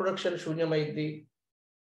మార్జినల్ ప్రొడక్షన్ శూన్యమైద్ది.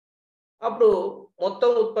 అప్పుడు మొత్తం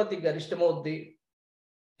ఉత్పత్తి గరిష్టమవుద్ది.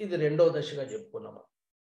 ఇది రెండవ దశగా చెప్పుకున్నాము.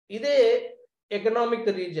 ఇదే ఎకనామిక్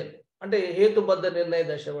రీజన్ అంటే హేతుబద్ధ నిర్ణయ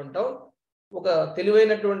దశ అంటాం. ఒక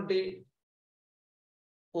తెలివైనటువంటి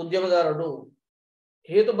ఉద్యమదారుడు,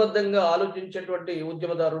 హేతుబద్ధంగా ఆలోచించేటువంటి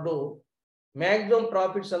ఉద్యమదారుడు మ్యాక్సిమం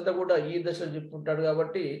ప్రాఫిట్స్ అంతా కూడా ఈ దశలో చెప్పుకుంటాడు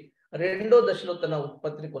కాబట్టి రెండో దశలో తన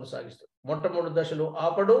ఉత్పత్తిని కొనసాగిస్తాడు. మొట్టమొదటి దశలో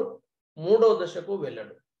ఆపడు, మూడో దశకు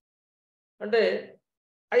వెళ్ళడు. అంటే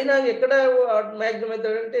అయినా ఎక్కడ మ్యాక్సిమం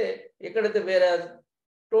అవుతాడంటే ఎక్కడైతే వేరే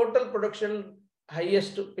టోటల్ ప్రొడక్షన్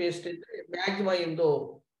హైయెస్ట్ పేస్ట్ అయితే మ్యాక్సిమం అయిందో,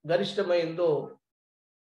 గరిష్టమైందో,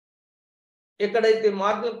 ఎక్కడైతే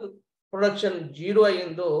మార్జినల్ ప్రొడక్షన్ 0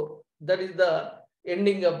 అయిందో that is the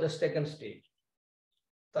ending of the second stage.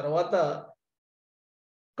 తర్వాత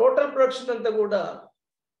టోటల్ ప్రొడక్షన్ అంతా కూడా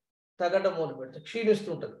తగ్గడం మొదలు పెడుతుంది,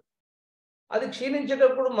 క్షీణిస్తుంటుంది. అది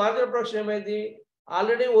క్షీణించేటప్పుడు మార్జినల్ ప్రొడక్షన్ ఏమైంది,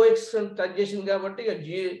 ఆల్రెడీ ఓఎక్స్ టచ్ చేసింది కాబట్టి ఇక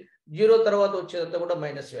 0 తర్వాత వచ్చేదంతా కూడా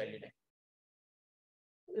మైనస్ వాల్యూనే.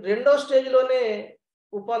 రెండో స్టేజ్లోనే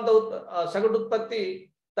సగటు ఉత్పత్తి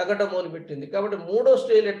తగ్గడం మొదలుపెట్టింది. కాబట్టి మూడో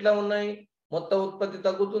స్టేజ్లు ఎట్లా ఉన్నాయి, మొత్తం ఉత్పత్తి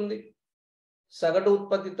తగ్గుతుంది, సగటు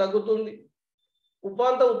ఉత్పత్తి తగ్గుతుంది,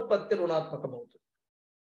 ఉపాంత ఉత్పత్తి రుణాత్మకం అవుతుంది.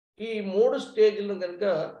 ఈ 3 స్టేజ్లను కనుక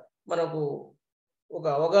మనకు ఒక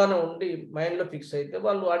అవగాహన ఉండి మైండ్లో ఫిక్స్ అయితే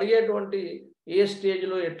వాళ్ళు అడిగేటువంటి ఏ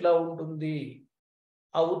స్టేజ్లో ఎట్లా ఉంటుంది,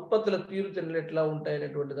 ఆ ఉత్పత్తుల తీరుతెన్నులు ఎట్లా ఉంటాయి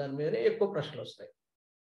అనేటువంటి దాని మీదనే ఎక్కువ ప్రశ్నలు వస్తాయి.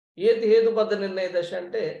 ఏది హేతుబద్ధ నిర్ణయ దశ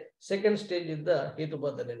అంటే సెకండ్ స్టేజ్ ఇస్ ద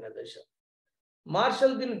హేతుబద్ధ నిర్ణయ దశ.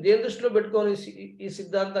 మార్షల్ దీన్ని దేని దృష్టిలో పెట్టుకొని ఈ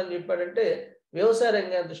సిద్ధాంతాన్ని చెప్పాడంటే వ్యవసాయ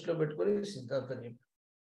రంగాన్ని దృష్టిలో పెట్టుకొని సిద్ధాంతం చెప్పాడు.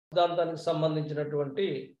 సిద్ధాంతానికి సంబంధించినటువంటి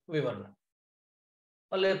వివరణ.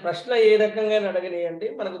 మళ్ళీ ప్రశ్న ఏ రకంగా అడగనియండి,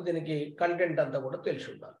 మనకు దీనికి కంటెంట్ అంతా కూడా తెలిసి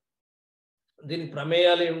ఉండాలి. దీనికి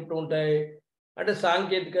ప్రమేయాలు ఏమిటి ఉంటాయి అంటే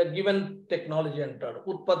సాంకేతిక గివెన్ టెక్నాలజీ అంటాడు.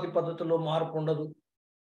 ఉత్పత్తి పద్ధతిలో మార్పు ఉండదు.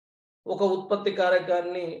 ఒక ఉత్పత్తి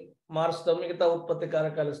కారకాన్ని మారుస్తాం, మిగతా ఉత్పత్తి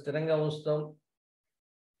కారకాలు స్థిరంగా ఉంచుతాం.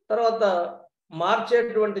 తర్వాత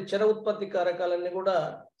మార్చేటువంటి చర ఉత్పత్తి కారకాలన్నీ కూడా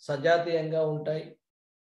సజాతీయంగా ఉంటాయి.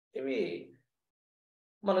 ఇవి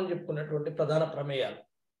మనం చెప్పుకున్నటువంటి ప్రధాన ప్రమేయాలు.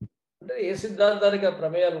 అంటే ఏ సిద్ధాంతానికి ఆ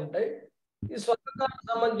ప్రమేయాలు ఉంటాయి. ఈ స్వల్పకాలకు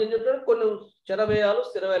సంబంధించిన కొన్ని చర వ్యయాలు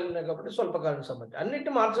స్థిర వ్యయాలు ఉన్నాయి కాబట్టి స్వల్పకాలకు సంబంధించి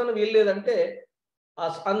అన్నింటినీ మార్చడం వీల్లేదంటే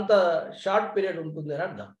అంత షార్ట్ పీరియడ్ ఉంటుంది అని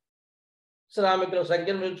అర్థం. శ్రామికుల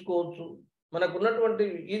సంఖ్యను పెంచుకోవచ్చు, మనకు ఉన్నటువంటి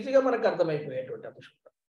ఈజీగా మనకు అర్థమైపోయేటువంటి అంశం.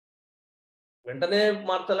 వెంటనే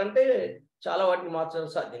మార్చాలంటే చాలా వాటిని మార్చడం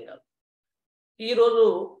సాధ్యం కాదు. ఈరోజు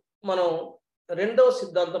మనం రెండవ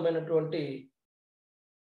సిద్ధాంతమైనటువంటి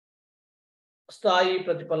స్థాయి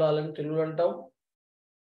ప్రతిఫలాలను తెలుగు అంటాం.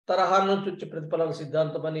 తరహా నుంచి వచ్చే ప్రతిఫలాల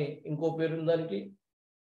సిద్ధాంతం అని ఇంకో పేరు దానికి.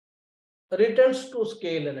 రిటర్న్స్ టు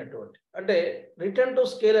స్కేల్ అనేటువంటి అంటే రిటర్న్ టు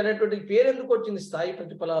స్కేల్ అనేటువంటి పేరు ఎందుకు వచ్చింది, స్థాయి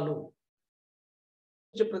ప్రతిఫలాలు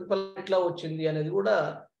ప్రతిఫలం ఎట్లా వచ్చింది అనేది కూడా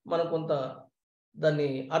మనం కొంత దాన్ని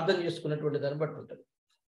అర్థం చేసుకున్నటువంటి దాన్ని బట్టి ఉంటుంది.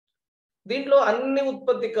 దీంట్లో అన్ని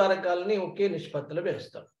ఉత్పత్తి కారకాలని ఒకే నిష్పత్తిలో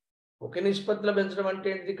పెంచుతాం. ఒకే నిష్పత్తిలో పెంచడం అంటే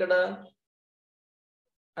ఏంటి, ఇక్కడ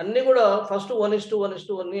అన్ని కూడా ఫస్ట్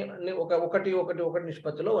 1:1:1 అన్ని ఒకటి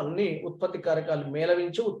నిష్పత్తిలో అన్ని ఉత్పత్తి కారకాలు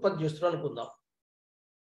మేళవించి ఉత్పత్తి చేస్తున్నాం అనుకుందాం.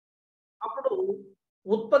 అప్పుడు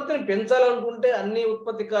ఉత్పత్తిని పెంచాలనుకుంటే అన్ని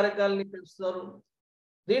ఉత్పత్తి కారకాలని పెంచుతారు.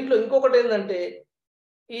 దీంట్లో ఇంకొకటి ఏంటంటే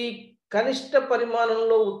ఈ కనిష్ట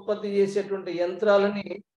పరిమాణంలో ఉత్పత్తి చేసేటువంటి యంత్రాలని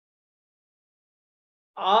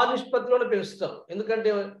ఆ నిష్పత్తిలోనే పెంచుతారు. ఎందుకంటే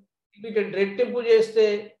వీటిని రెట్టింపు చేస్తే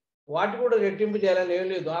వాటి కూడా రెట్టింపు చేయాలని ఏం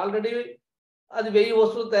లేదు. ఆల్రెడీ అది 1000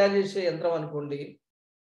 వస్తువులు తయారు చేసే యంత్రం అనుకోండి,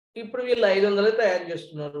 ఇప్పుడు వీళ్ళు 500 తయారు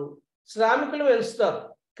చేస్తున్నారు. శ్రామికులు పెంచుతారు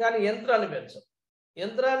కానీ యంత్రాన్ని పెంచరు.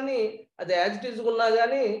 యంత్రాన్ని అది యాజ్ ఇట్ ఈజ్ ఉన్నా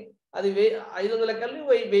కానీ అది 500 కలిసి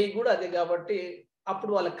 1000 కూడా అదే కాబట్టి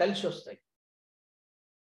అప్పుడు వాళ్ళకి కలిసి వస్తాయి.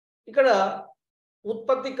 ఇక్కడ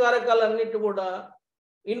ఉత్పత్తి కారకాలన్నిటి కూడా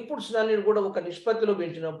ఇన్పుట్స్ అన్నిటి కూడా ఒక నిష్పత్తిలో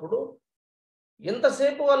పెంచినప్పుడు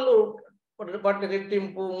ఎంతసేపు వాళ్ళు వాటిని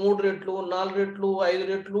రెట్టింపు 3 రెట్లు 4 రెట్లు 5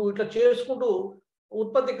 రెట్లు ఇట్లా చేసుకుంటూ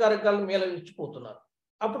ఉత్పత్తి కారకాలను మేళవించిపోతున్నారు.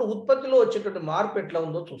 అప్పుడు ఉత్పత్తిలో వచ్చేటువంటి మార్పు ఎట్లా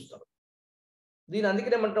ఉందో చూస్తారు. దీని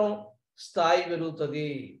అందుకనే ఏమంటాం, స్థాయి పెరుగుతుంది.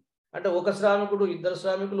 అంటే ఒక శ్రామికుడు, 2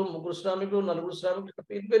 శ్రామికులు, 3 శ్రామికులు, 4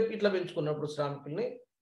 శ్రామికులు ఇట్లా పెంచుకున్నప్పుడు శ్రామికుల్ని,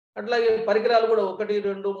 అట్లాగే పరికరాలు కూడా 1,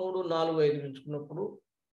 2, 3, 4, 5 పెంచుకున్నప్పుడు,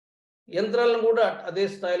 యంత్రాలను కూడా అదే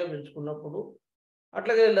స్థాయిలో పెంచుకున్నప్పుడు,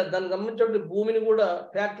 అట్లాగే దానికి సంబంధించిన భూమిని కూడా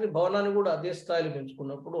ఫ్యాక్టరీ భవనాన్ని కూడా అదే స్థాయిలో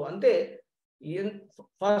పెంచుకున్నప్పుడు, అంటే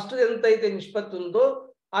ఫస్ట్ ఎంతైతే నిష్పత్తి ఉందో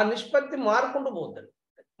ఆ నిష్పత్తి మారుకుంటూ పోతుంది.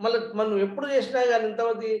 మళ్ళీ మనం ఎప్పుడు చేసినా కానీ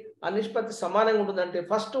ఇంతవరకు ఆ నిష్పత్తి సమానంగా ఉంటుందంటే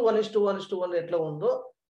ఫస్ట్ 1:1:1 ఎట్లా ఉందో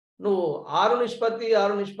నువ్వు 6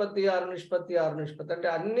 నిష్పత్తి అంటే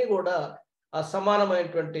అన్నీ కూడా ఆ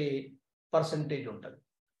సమానమైనటువంటి పర్సంటేజ్ ఉంటుంది.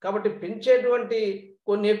 కాబట్టి పెంచేటువంటి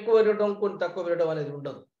కొన్ని ఎక్కువ పెరగడం కొన్ని తక్కువ పెరగడం అనేది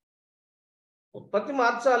ఉండదు. ఉత్పత్తి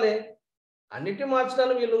మార్చాలి, అన్నిటిని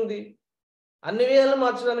మార్చడానికి వీలుంది, అన్ని వేళలు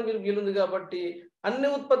మార్చడానికి వీలుంది కాబట్టి అన్ని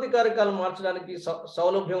ఉత్పత్తి కారకాలు మార్చడానికి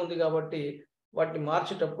సౌలభ్యం ఉంది కాబట్టి వాటిని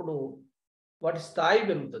మార్చేటప్పుడు వాటి స్థాయి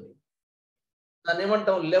పెరుగుతుంది. దాన్ని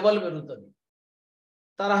ఏమంటాం, లెవెల్ పెరుగుతుంది,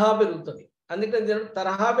 తరహా పెరుగుతుంది. అందుకని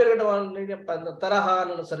తరహా పెరగడం అనేది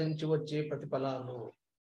తరహాను అనుసరించి వచ్చే ప్రతిఫలాలు.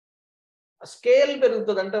 స్కేల్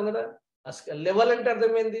పెరుగుతుంది అంటాం కదా. లెవెల్ అంటే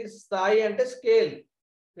అర్థమైంది, స్థాయి అంటే స్కేల్,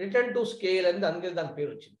 రిటర్న్ టు స్కేల్ అనేది అందుకే దాని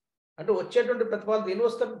పేరు వచ్చింది. అంటే వచ్చేటువంటి ప్రతిఫలాలు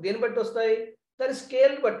దేని బట్టి వస్తాయి, దాని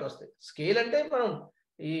స్కేల్ బట్టి వస్తాయి. స్కేల్ అంటే మనం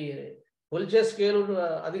ఈ కొలిచే స్కేల్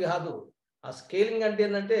అది కాదు. ఆ స్కేలింగ్ అంటే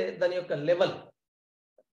ఏంటంటే దాని యొక్క లెవెల్,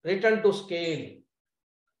 రిటర్న్ టు స్కేల్.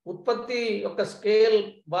 ఉత్పత్తి యొక్క స్కేల్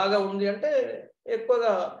బాగా ఉంది అంటే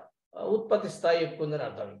ఎక్కువగా ఉత్పత్తి స్థాయి ఎక్కువ ఉందని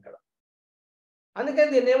అర్థం ఇక్కడ. అందుకని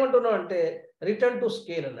దీన్ని ఏమంటున్నాం అంటే రిటర్న్ టు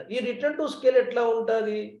స్కేల్ అన్నది. ఈ రిటర్న్ టు స్కేల్ ఎట్లా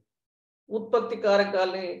ఉంటుంది, ఉత్పత్తి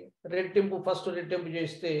కారకాలని ఫస్ట్ రెట్టింపు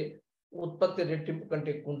చేస్తే ఉత్పత్తి రెట్టింపు కంటే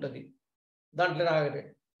ఎక్కువ ఉంటుంది. దాంట్లో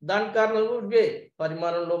దానికి కారణం ఇవే: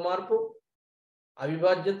 పరిమాణంలో మార్పు,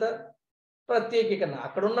 అవిభాజ్యత, ప్రత్యేకీకరణ.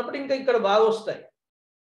 అక్కడ ఉన్నప్పుడు ఇంకా ఇక్కడ బాగా వస్తాయి.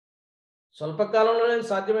 స్వల్పకాలంలోనే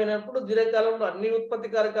సాధ్యమైనప్పుడు దీర్ఘకాలంలో అన్ని ఉత్పత్తి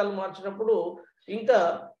కారకాలు మార్చినప్పుడు ఇంకా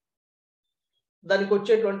దానికి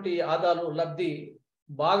వచ్చేటువంటి ఆదాలు లబ్ధి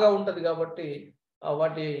బాగా ఉంటుంది. కాబట్టి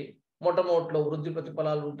వాటి మొట్టమొదటిలో వృద్ధి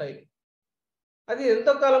ప్రతిఫలాలు ఉంటాయి. అది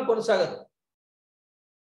ఎంతో కాలం కొనసాగదు.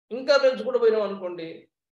 ఇంకా పెంచుకుంటూ పోయినాం అనుకోండి,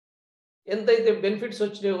 ఎంతైతే బెనిఫిట్స్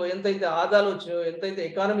వచ్చినాయో, ఎంతైతే ఆదాలు వచ్చినాయో, ఎంతైతే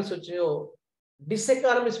ఎకానమీస్ వచ్చినాయో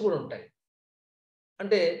డిస్ఎకానమీస్ కూడా ఉంటాయి.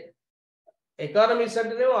 అంటే ఎకానమీస్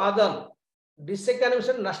అంటేనేమో ఆదాలు, డిస్ఎకానమీస్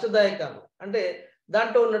అంటే నష్టదాయకాలు. అంటే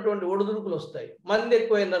దాంట్లో ఉన్నటువంటి ఒడిదుడుకులు వస్తాయి. మంది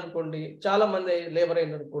ఎక్కువైంది అనుకోండి, చాలా మంది లేబర్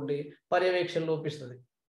అయింది అనుకోండి, పర్యవేక్షణ లోపిస్తుంది,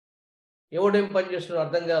 ఎవడేం పని చేస్తున్నాడో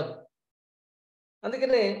అర్థం కాదు.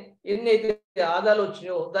 అందుకనే ఎన్ని అయితే ఆదాలు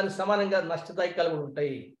వచ్చినాయో దానికి సమానంగా నష్టదాయకాలు కూడా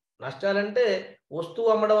ఉంటాయి. నష్టాలంటే వస్తువు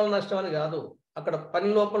అమ్మడం వల్ల నష్టం అని కాదు, అక్కడ పని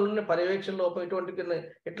లోపల ఉన్న పర్యవేక్షణ లోపం ఇటువంటి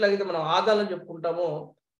ఎట్లాగైతే మనం ఆదాలను చెప్పుకుంటామో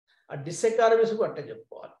ఆ డిస్ఎకానమీస్ కూడా అట్టే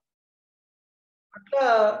చెప్పుకోవాలి. అట్లా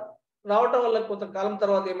రావటం వల్ల కొంతకాలం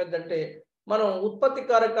తర్వాత ఏమైందంటే మనం ఉత్పత్తి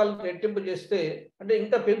కారకాలను రెట్టింపు చేస్తే, అంటే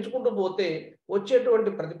ఇంకా పెంచుకుంటూ పోతే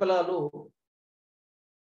వచ్చేటువంటి ప్రతిఫలాలు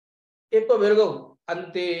ఎక్కువ పెరగవు.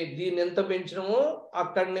 అంతే, దీన్ని ఎంత పెంచినమో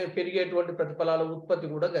అక్కడనే పెరిగేటువంటి ప్రతిఫలాల ఉత్పత్తి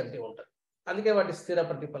కూడా గంతే ఉంటుంది. అందుకే వాటి స్థిర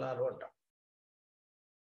ప్రతిఫలాలు అంటాం.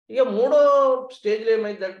 ఇక మూడో స్టేజ్లో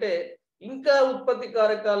ఏమైందంటే ఇంకా ఉత్పత్తి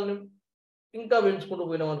కారకాలను ఇంకా పెంచుకుంటూ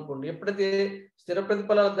పోయినాం అనుకోండి, ఎప్పుడైతే స్థిర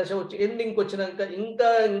ప్రతిఫలాల దశ వచ్చి ఎండింగ్కి వచ్చినాక ఇంకా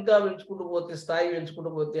ఇంకా పెంచుకుంటూ పోతే, స్థాయి పెంచుకుంటూ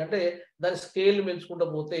పోతే, అంటే దాని స్కేల్ పెంచుకుంటూ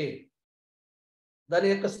పోతే, దాని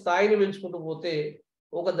యొక్క స్థాయిని పెంచుకుంటూ పోతే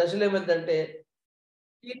ఒక దశలో ఏమైందంటే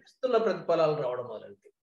క్షీణిస్తున్న ప్రతిఫలాలు రావడం మొదలైంది.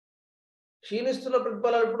 క్షీణిస్తున్న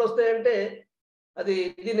ప్రతిఫలాలు ఎప్పుడు వస్తాయంటే అది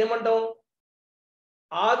దీన్ని ఏమంటాం,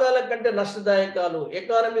 ఆదాల కంటే నష్టదాయకాలు,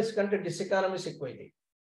 ఎకానమీస్ కంటే డిస్ఎకానమీస్ ఎక్కువైంది.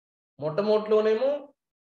 మొట్టమొదటిలోనేమో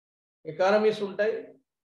ఎకానమీస్ ఉంటాయి.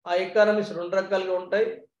 ఆ ఎకానమీస్ రెండు రకాలుగా ఉంటాయి: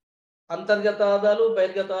 అంతర్గత ఆదాలు,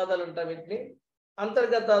 బహిర్గత ఆదాలు అంటాం వీటిని.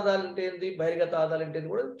 అంతర్గత ఆదాలు అంటే ఏంటి, బహిర్గత ఆదాలు అంటే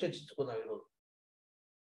కూడా చర్చించుకుందాం ఈరోజు.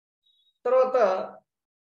 తర్వాత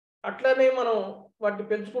అట్లనే మనం వాటిని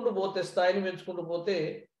పెంచుకుంటూ పోతే, స్థాయిని పెంచుకుంటూ పోతే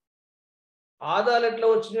ఆదాలు ఎట్లా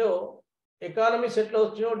వచ్చినాయో, ఎకానమీస్ ఎట్లా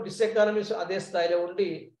వచ్చినాయో, డిస్ఎకానమీస్ అదే స్థాయిలో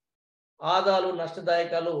ఉండి ఆదాలు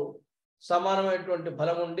నష్టదాయకాలు సమానమైనటువంటి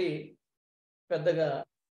బలం ఉండి పెద్దగా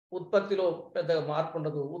ఉత్పత్తిలో పెద్దగా మార్పు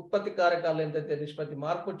ఉండదు. ఉత్పత్తి కారకాలు ఎంతైతే నిష్పత్తి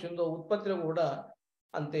మార్పు వచ్చిందో ఉత్పత్తిలో కూడా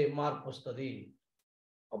అంతే మార్పు వస్తుంది.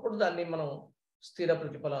 అప్పుడు దాన్ని మనం స్థిర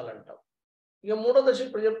ప్రతిఫలాలు అంటాం. ఇక మూడో దశ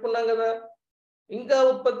ఇప్పుడు చెప్పుకున్నాం కదా, ఇంకా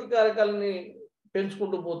ఉత్పత్తి కారకాలని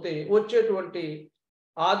పెంచుకుంటూ పోతే వచ్చేటువంటి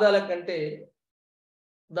ఆదాల కంటే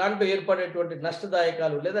దాంట్లో ఏర్పడేటువంటి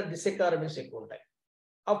నష్టదాయకాలు లేదా డిస్ఎకానమీస్ ఎక్కువ ఉంటాయి.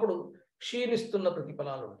 అప్పుడు క్షీణిస్తున్న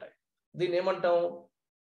ప్రతిఫలాలు ఉంటాయి. దీన్ని ఏమంటాం,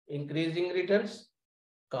 increasing returns,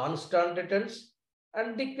 constant returns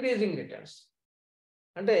and decreasing returns.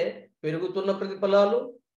 అంటే పెరుగుతున్న ప్రతిఫలాలు,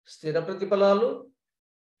 స్థిర ప్రతిఫలాలు,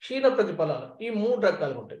 క్షీణ ప్రతిఫలాలు, ఈ మూడు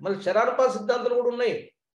రకాలుగా ఉంటాయి. మరి చరానుపాత సిద్ధాంతాలు కూడా ఉన్నాయి: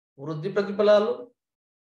 వృద్ధి ప్రతిఫలాలు,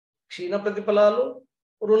 క్షీణ ప్రతిఫలాలు,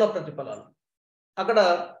 రుణ ప్రతిఫలాలు. అక్కడ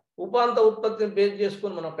ఉపాంత ఉత్పత్తిని బేస్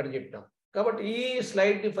చేసుకొని మనం అక్కడ చెప్పాం. కాబట్టి ఈ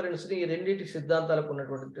స్లైడ్ డిఫరెన్స్ని ఈ రెండింటి సిద్ధాంతాలకు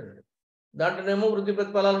ఉన్నటువంటి దాంట్లోనేమో వృద్ధి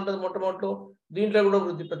ప్రతిఫలాలు ఉంటుంది మొట్టమొదటిలో, దీంట్లో కూడా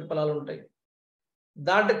వృద్ధి ప్రతిఫలాలు ఉంటాయి.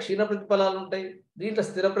 దాంట్లో క్షీణ ప్రతిఫలాలు ఉంటాయి, దీంట్లో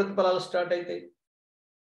స్థిర ప్రతిఫలాలు స్టార్ట్ అవుతాయి.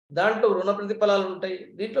 దాంట్లో రుణ ప్రతిఫలాలు ఉంటాయి,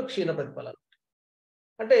 దీంట్లో క్షీణ ప్రతిఫలాలు ఉంటాయి.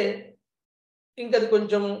 అంటే ఇంకది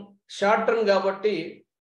కొంచెం షార్ట్ టర్మ్ కాబట్టి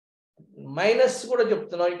మైనస్ కూడా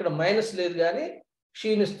చెప్తున్నాం, ఇక్కడ మైనస్ లేదు కానీ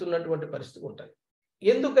క్షీణిస్తున్నటువంటి పరిస్థితి ఉంటుంది.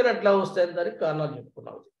 ఎందుకని అట్లా వస్తాయని దానికి కారణాలు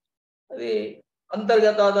చెప్పుకున్నాం. అది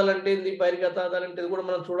అంతర్గత ఆదాలు అంటే ఏంది, బహిర్గత ఆదాలు అంటే కూడా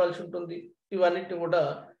మనం చూడాల్సి ఉంటుంది. ఇవన్నిటిని కూడా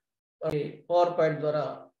పవర్ పాయింట్ ద్వారా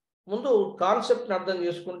ముందు కాన్సెప్ట్ని అర్థం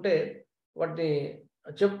చేసుకుంటే వాటిని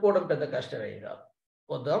చెప్పుకోవడం పెద్ద కష్టమే కాదు.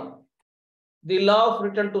 వద్దాం. The law of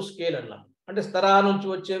return to scale అన్నాం, అంటే స్తరా నుంచి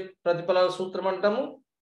వచ్చే ప్రతిఫలాల సూత్రం అంటాము.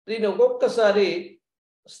 దీన్ని ఒక్కొక్కసారి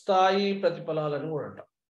స్థాయి ప్రతిఫలాలను కూడా అంటాం.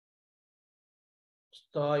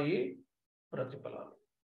 స్థాయి ప్రతిఫలాలు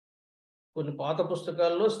కొన్ని పాత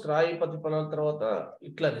పుస్తకాల్లో స్థాయి ప్రతిఫలాల తర్వాత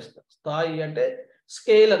ఇట్లా ఇస్తారు. స్థాయి అంటే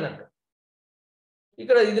స్కేల్ అన్నట్టు.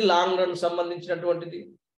 ఇక్కడ ఇది లాంగ్ రన్ సంబంధించినటువంటిది,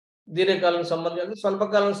 దీర్ఘకాలం సంబంధించి,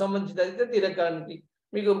 స్వల్పకాలం సంబంధించి అయితే దీర్ఘకాలానికి.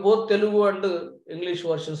 మీకు both Telugu and English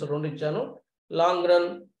versions రెండు ఇచ్చాను. లాంగ్ రన్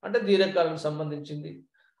అంటే దీర్ఘకాలానికి సంబంధించింది.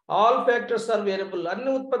 ఆల్ ఫ్యాక్టర్స్ ఆర్ వేరియబుల్, అన్ని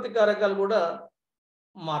ఉత్పత్తి కారకాలు కూడా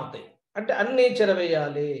మారుతాయి, అంటే అన్ని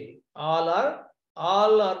చెరవేయాలి. All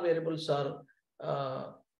are variables are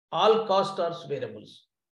all cost hours variables,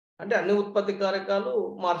 అంటే అన్ని ఉత్పత్తి కారకాలు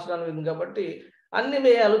మార్చడానికి ఉంది కాబట్టి అన్ని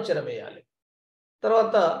వ్యయాలు చెరవేయాలి.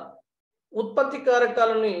 తర్వాత ఉత్పత్తి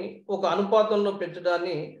కారకాలని ఒక అనుపాతంలో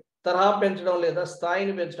పెంచడాన్ని తరహా పెంచడం లేదా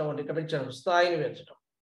స్థాయిని పెంచడం అంటే ఇక్కడ ఇచ్చాను, స్థాయిని పెంచడం.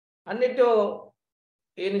 అన్నిటిలో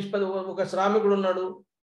ఏ నిష్పత్తి, ఒక శ్రామికుడు ఉన్నాడు,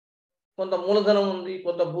 కొంత మూలధనం ఉంది,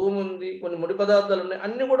 కొంత భూమి ఉంది, కొన్ని ముడి పదార్థాలు ఉన్నాయి,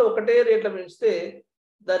 అన్ని కూడా ఒకటే రేట్లో పెంచితే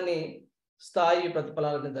దాన్ని స్థాయి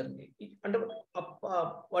ప్రతిఫలాలని దాన్ని అంటే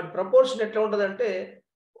వాటి ప్రపోర్షన్ ఎట్లా ఉంటుందంటే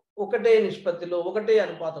ఒకటే నిష్పత్తిలో ఒకటే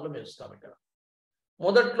అనుపాతంలో పెంచుతాం. ఇక్కడ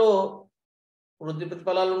మొదట్లో వృద్ధి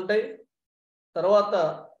ప్రతిఫలాలు ఉంటాయి, తర్వాత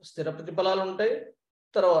స్థిర ప్రతిఫలాలు ఉంటాయి,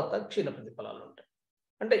 తర్వాత క్షీణ ప్రతిఫలాలు ఉంటాయి.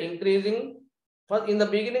 అంటే increasing in the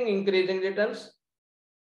beginning increasing returns,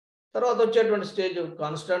 తర్వాత వచ్చేటువంటి స్టేజ్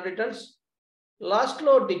కాన్స్టాంట్ రిటర్న్స్,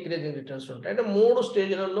 లాస్ట్లో డిక్రీజింగ్ రిటర్న్స్ ఉంటాయి. అంటే 3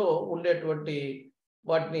 స్టేజ్లలో ఉండేటువంటి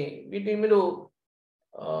వాటిని వీటిని మీరు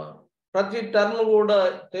ప్రతి టర్మ్ కూడా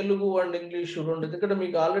తెలుగు అండ్ ఇంగ్లీష్ రెండు, ఎందుకంటే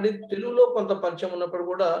మీకు ఆల్రెడీ తెలుగులో కొంత పరిచయం ఉన్నప్పుడు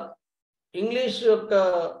కూడా ఇంగ్లీష్ యొక్క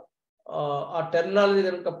ఆ టెర్మినాలజీ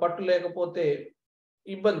కనుక పట్టు లేకపోతే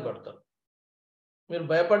ఇబ్బంది పడతారు. మీరు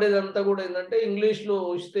భయపడేదంతా కూడా ఏంటంటే ఇంగ్లీష్లో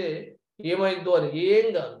ఇస్తే ఏమైద్దో అని. ఏం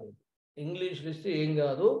కాదు, ఇంగ్లీష్లో ఇస్తే ఏం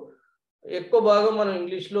కాదు. ఎక్కువ భాగం మనం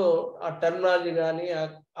ఇంగ్లీష్లో ఆ టెర్మినాలజీ కానీ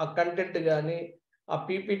ఆ కంటెంట్ కానీ ఆ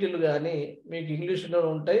పీపీటీలు కానీ మీకు ఇంగ్లీష్లో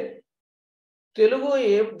ఉంటాయి. తెలుగు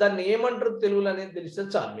దాన్ని ఏమంటారు తెలుగులో అనేది తెలిస్తే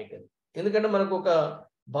చాలు మీకు. ఎందుకంటే మనకు ఒక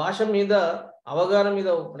భాష మీద అవగాహన మీద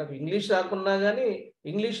మనకు ఇంగ్లీష్ రాకున్నా కానీ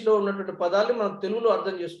ఇంగ్లీష్లో ఉన్నటువంటి పదాన్ని మనం తెలుగులో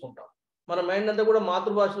అర్థం చేసుకుంటాం. మన మైండ్ అంతా కూడా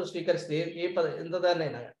మాతృభాషలో స్వీకరిస్తే ఏ ఎంత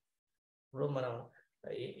దాన్నైనా. ఇప్పుడు మనం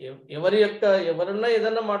ఎవరన్నా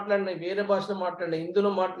ఏదన్నా మాట్లాడినా, వేరే భాషలో మాట్లాడినా,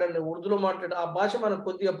 హిందీలో మాట్లాడినా, ఉర్దూలో మాట్లాడినా, ఆ భాష మనకు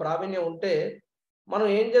కొద్దిగా ప్రావీణ్యం ఉంటే మనం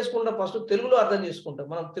ఏం చేసుకుంటాం, ఫస్ట్ తెలుగులో అర్థం చేసుకుంటాం.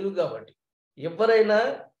 మనం తెలుగు కాబట్టి ఎవరైనా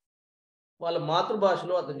వాళ్ళ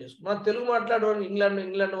మాతృభాషలో అర్థం చేసుకుంటాం. మనం తెలుగు మాట్లాడేవాడు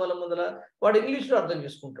ఇంగ్లాండ్ వాళ్ళ ముందర వాడు ఇంగ్లీష్లో అర్థం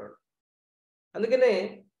చేసుకుంటాడు. అందుకనే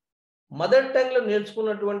మదర్ టంగ్లో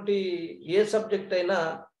నేర్చుకున్నటువంటి ఏ సబ్జెక్ట్ అయినా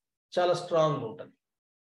చాలా స్ట్రాంగ్ ఉంటుంది.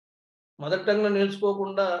 మదర్ టంగ్లో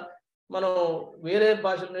నేర్చుకోకుండా మనం వేరే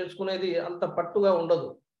భాషలు నేర్చుకునేది అంత పట్టుగా ఉండదు.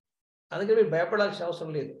 అందుకని మీరు భయపడాల్సిన అవసరం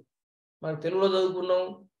లేదు. మనం తెలుగులో చదువుకున్నాం,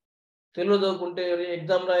 తెలుగులో చదువుకుంటే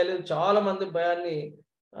ఎగ్జామ్ రాయలేదు. చాలామంది భయాన్ని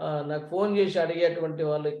నాకు ఫోన్ చేసి అడిగేటువంటి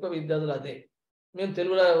వాళ్ళు ఎక్కువ విద్యార్థులు అదే, మేము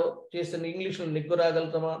తెలుగులో చేస్తే ఇంగ్లీష్లో నిగ్గు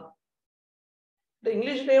రాగలుగుతామా అంటే.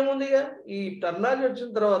 ఇంగ్లీష్లో ఏముందిగా, ఈ టర్మినాలజీ వచ్చిన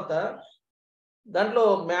తర్వాత దాంట్లో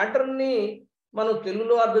మ్యాటర్ని మనం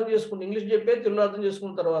తెలుగులో అర్థం చేసుకుని, ఇంగ్లీష్ చెప్పే తెలుగులో అర్థం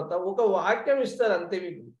చేసుకున్న తర్వాత ఒక వాక్యం ఇస్తారు అంతే.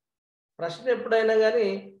 మీకు ప్రశ్న ఎప్పుడైనా కానీ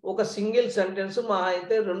ఒక సింగిల్ సెంటెన్స్ మహా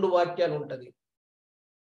అయితే 2 వాక్యాలు ఉంటుంది.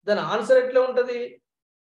 దాని ఆన్సర్ ఎట్లా ఉంటుంది,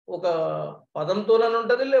 ఒక పదంతోనే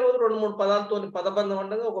ఉంటుంది, లేకపోతే 2-3 పదాలతో పదబంధం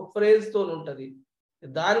అంటే ఒక ఫ్రేజ్తో ఉంటుంది.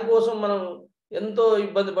 దానికోసం మనం ఎంతో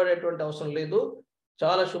ఇబ్బంది పడేటువంటి అవసరం లేదు.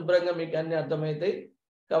 చాలా శుభ్రంగా మీకు అన్ని అర్థమవుతాయి.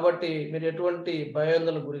 కాబట్టి మీరు ఎటువంటి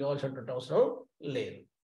భయాందోళనకు గురి కావాల్సినటువంటి అవసరం లేదు.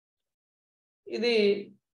 ఇది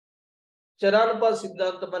చరానుపాత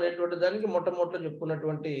సిద్ధాంతం అనేటువంటి దానికి మొట్టమొదటి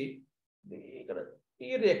చెప్పుకున్నటువంటి ఇక్కడ ఈ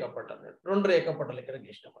రేఖాపటాలు, 2 రేఖాపటాలు ఇక్కడ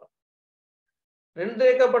గీసినాం మనం. 2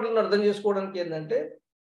 రేఖాపటాలను అర్థం చేసుకోవడానికి ఏంటంటే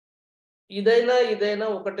ఇదైనా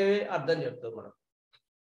ఒకటే అర్థం చెప్తాం మనం.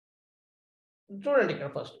 చూడండి ఇక్కడ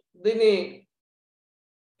ఫస్ట్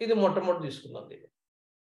ఇది మొట్టమొదటి తీసుకుందాం. దీన్ని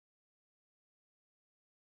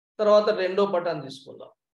తర్వాత రెండో పటాన్ని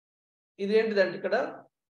తీసుకుందాం. ఇది ఏంటిదంటే ఇక్కడ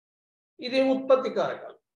ఇది ఉత్పత్తి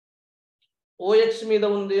కారకాలు. ఓఎక్స్ మీద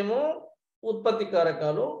ఉందేమో ఉత్పత్తి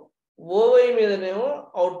కారకాలు, ఓవై మీదనేమో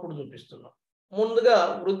అవుట్పుట్ చూపిస్తున్నాం. ముందుగా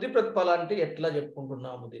వృద్ధి ప్రతిఫలం అంటే ఎట్లా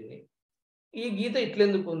చెప్పుకుంటున్నాము దీన్ని, ఈ గీత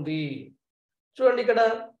ఇట్లెందుకు ఉంది చూడండి. ఇక్కడ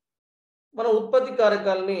మన ఉత్పత్తి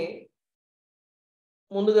కారకాలని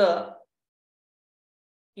ముందుగా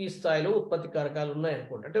ఈ స్థాయిలో ఉత్పత్తి కారకాలు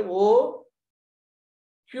ఉన్నాయనుకోండి. అంటే ఓ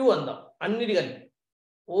క్యూ అందాం అన్నిటి కలిపి.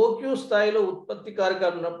 ఓక్యూ స్థాయిలో ఉత్పత్తి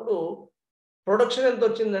కారకాలు ఉన్నప్పుడు ప్రొడక్షన్ ఎంత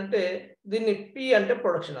వచ్చిందంటే దీన్ని పి అంటే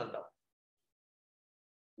ప్రొడక్షన్ అందాం.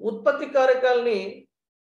 ఉత్పత్తి కారకాలని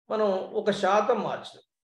మనం 1% మార్చడం.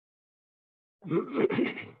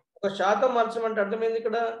 1% మార్చడం అంటే అర్థమైంది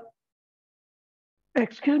ఇక్కడ.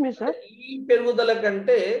 ఎక్స్క్యూజ్ మీ సార్, ఈ పెరుగుదల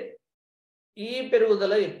కంటే ఈ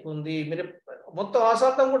పెరుగుదల ఎక్కువ ఉంది. మీరు మొత్తం ఆ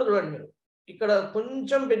శాతం కూడా చూడండి. మీరు ఇక్కడ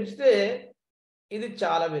కొంచెం పెంచితే ఇది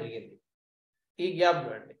చాలా పెరిగింది. ఈ గ్యాప్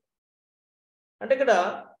చూడండి. అంటే ఇక్కడ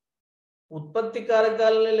ఉత్పత్తి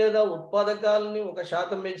కారకాలని లేదా ఉత్పాదకాలని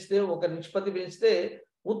 1% పెంచితే, ఒక నిష్పత్తి పెంచితే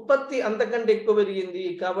ఉత్పత్తి అంతకంటే ఎక్కువ పెరిగింది.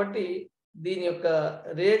 కాబట్టి దీని యొక్క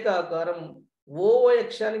రేఖ ఆకారం ఓవై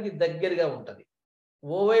అక్షానికి దగ్గరగా ఉంటుంది.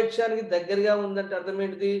 ఓవై అక్షానికి దగ్గరగా ఉందంటే అర్థం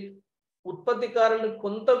ఏంటిది? ఉత్పత్తి కారకాలను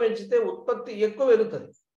కొంత పెంచితే ఉత్పత్తి ఎక్కువ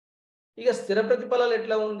పెరుగుతుంది. ఇక స్థిర ప్రతిఫలాలు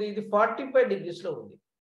ఎట్లా ఉంది? ఇది 45 డిగ్రీస్లో ఉంది.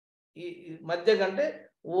 ఈ మధ్య కంటే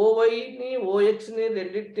ఓవైని ఓఎక్స్ని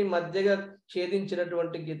రెండింటిని మధ్యగా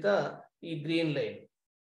ఛేదించినటువంటి గీత ఈ గ్రీన్ లైన్.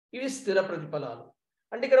 ఇవి స్థిర ప్రతిఫలాలు.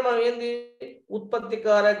 అంటే ఇక్కడ మనం ఏంది, ఉత్పత్తి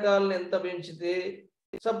కారకాలను ఎంత పెంచితే,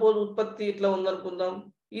 సపోజ్ ఉత్పత్తి ఇట్లా ఉందనుకుందాం,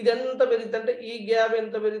 ఇది ఎంత పెరిగితే అంటే ఈ గ్యాప్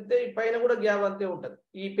ఎంత పెరిగితే ఈ పైన కూడా గ్యాప్ అంతే ఉంటుంది.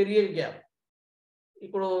 ఈ పెరిగే గ్యాప్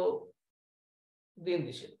ఇప్పుడు దీని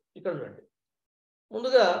దిశ ఇక్కడ చూడండి.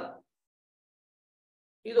 ముందుగా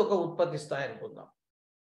ఇది ఒక ఉత్పత్తి స్థాయి అనుకుందాం.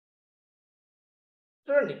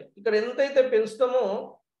 చూడండి ఇక్కడ ఎంతైతే పెంచుతామో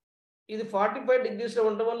ఇది 45 డిగ్రీస్లో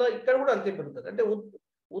ఉండడం వల్ల ఇక్కడ కూడా అంతే పెరుగుతుంది. అంటే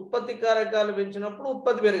ఉత్పత్తి కారకాలు పెంచినప్పుడు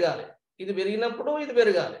ఉత్పత్తి పెరగాలి, ఇది పెరిగినప్పుడు ఇది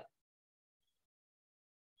పెరగాలి.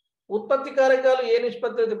 ఉత్పత్తి కారకాలు ఏ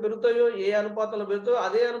నిష్పత్తి అయితే పెరుగుతాయో, ఏ అనుపాతంలో పెరుగుతాయో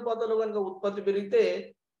అదే అనుపాతంలో కనుక ఉత్పత్తి పెరిగితే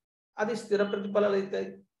అది స్థిర ప్రతిఫలాలు అవుతాయి.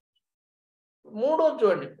 మూడోది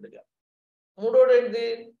చూడండి. ఇప్పుడుగా మూడోది ఏంటి?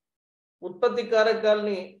 ఉత్పత్తి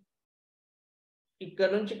కారకాలని ఇక్కడ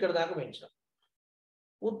నుంచి ఇక్కడ దాకా పెంచాం.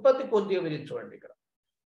 ఉత్పత్తి కొద్దిగా పెరిగి చూడండి. ఇక్కడ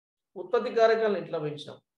ఉత్పత్తి కారకాలను ఇట్లా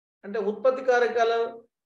పెంచినాం అంటే ఉత్పత్తి కారకాలు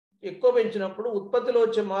ఎక్కువ పెంచినప్పుడు ఉత్పత్తిలో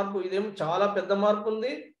వచ్చే మార్పు ఇదేమో చాలా పెద్ద మార్పు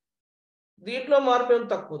ఉంది, దీంట్లో మార్పు ఏమో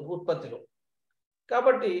తక్కువ ఉంది ఉత్పత్తిలో.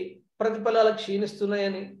 కాబట్టి ప్రతిఫలాలు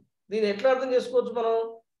క్షీణిస్తున్నాయని దీన్ని ఎట్లా అర్థం చేసుకోవచ్చు మనం?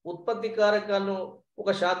 ఉత్పత్తి కారకాలను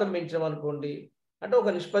 1% పెంచామనుకోండి, అంటే ఒక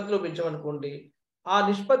నిష్పత్తిలో పెంచామనుకోండి, ఆ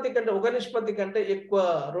నిష్పత్తి కంటే ఒక నిష్పత్తి కంటే ఎక్కువ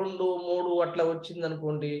 2, 3 అట్లా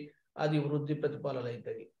వచ్చిందనుకోండి, అది వృద్ధి ప్రతిఫలాలు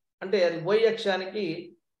అవుతుంది. అంటే అది వై అక్షానికి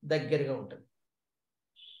దగ్గరగా ఉంటుంది.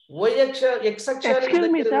 వై అక్ష ఎక్స్ అక్షానికి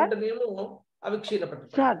దగ్గరగా ఉంటేనేమో అవి క్షీణ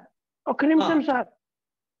ప్రతిఫలం. సార్ ఒక నిమిషం సార్.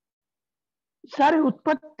 సార్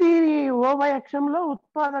ఉత్పత్తి ఓవై అక్షంలో,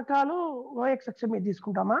 ఉత్పాదకాలు ఓఎక్స్ అక్షం మీద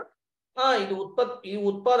తీసుకుంటామా? ఇది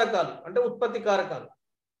ఉత్పాదకాలు అంటే ఉత్పత్తి కారకాలు,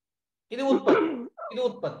 ఇది ఉత్పత్తి, ఇది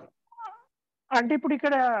ఉత్పత్తి. అంటే ఇప్పుడు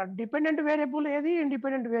ఇక్కడ డిపెండెంట్ వేరియబుల్ ఏది,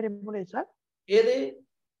 ఇండిపెండెంట్ వేరియబుల్ ఏది సార్? ఏది?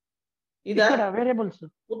 ఇది వేరియబుల్స్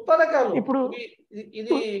ఉత్పాదకాలు. ఇప్పుడు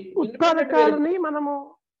ఇది ఉత్పాదకాలని మనము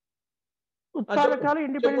ఉత్పాదకాలు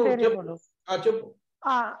ఇండిపెండెంట్ వేరియబుల్. చెప్పు.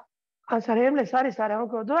 సరే, ఏం లేదు, సారీ సార్,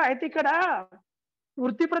 ఏమనుకోవద్దు. అయితే ఇక్కడ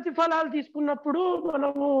వృత్తి ప్రతిఫలాలు తీసుకున్నప్పుడు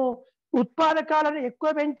మనము ఉత్పాదకాలను ఎక్కువ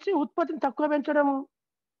పెంచి ఉత్పత్తిని తక్కువ పెంచడం.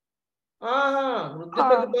 వృద్ధి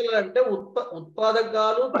ప్రతిఫలాలు అంటే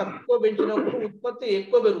ఉత్పాదకాలు తక్కువ పెంచినప్పుడు ఉత్పత్తి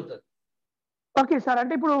ఎక్కువ పెరుగుతుంది. Okay sir.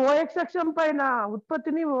 అంటే ఇప్పుడు ఓఎక్స్ అక్షం పైన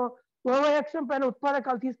ఉత్పత్తిని, ఓవై అక్షం పైన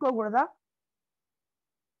ఉత్పాదకాలు తీసుకోకూడదా?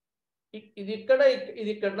 ఇది ఇక్కడ,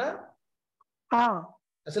 ఇది ఇక్కడ.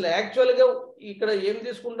 అసలు యాక్చువల్గా ఇక్కడ ఏం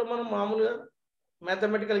తీసుకుంటాం మనం? మామూలుగా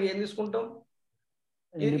మ్యాథమెటికల్గా ఏం తీసుకుంటాం?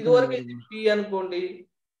 ఇదివరకు పి అనుకోండి,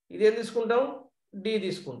 ఇది ఏం తీసుకుంటాం? డి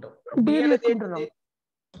తీసుకుంటాం. డి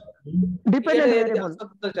అనేది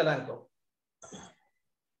అస్వతంత్ర చలాంకం.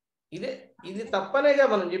 ఇది తప్పనేగా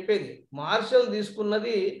మనం చెప్పేది. మార్షల్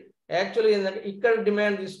తీసుకున్నది యాక్చువల్గా ఏంటంటే ఇక్కడ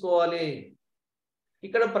డిమాండ్ తీసుకోవాలి,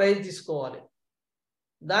 ఇక్కడ ప్రైస్ తీసుకోవాలి,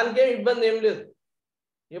 దానికేం ఇబ్బంది ఏం లేదు.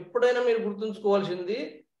 ఎప్పుడైనా మీరు గుర్తుంచుకోవాల్సింది,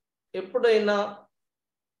 ఎప్పుడైనా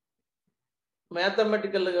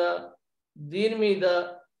మ్యాథమెటికల్గా దీని మీద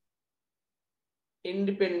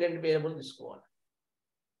ఇండిపెండెంట్ వేరియబుల్ తీసుకోవాలి,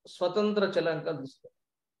 స్వతంత్ర చలాంకాలు తీసుకోవాలి.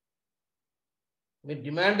 మీరు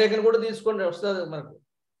డిమాండ్ రేఖను కూడా తీసుకోండి, వస్తుంది మనకు.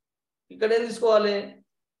 ఇక్కడ ఏం తీసుకోవాలి?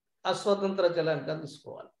 అస్వతంత్ర చలాంకాలు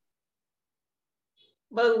తీసుకోవాలి.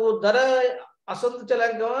 మనకు ధర అస్వతంత్ర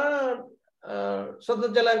చలాంకమా స్వతంత్ర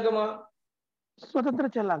చలాంకమా? స్వతంత్ర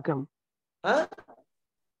చలాంకం.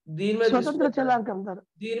 దీని మీద స్వతంత్ర చలాంకం ధర,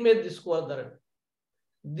 దీని మీద తీసుకోవాలి ధర,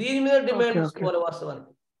 దీని మీద డిమాండ్ తీసుకోవాలి.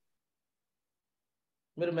 వాస్తవానికి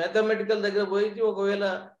మీరు మ్యాథమెటికల్ దగ్గర పోయి ఒకవేళ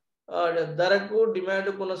ధరకు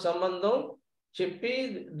డిమాండ్కు ఉన్న సంబంధం చెప్పి,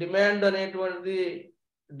 డిమాండ్ అనేటువంటిది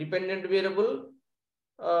డిపెండెంట్ వేరియబుల్,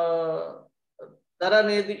 ధర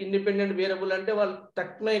అనేది ఇండిపెండెంట్ వేరియబుల్ అంటే వాళ్ళు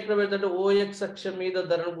తక్కువ ఇక్కడ పెడితే ఓఎక్స్ అక్షం మీద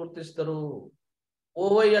ధరను గుర్తిస్తారు,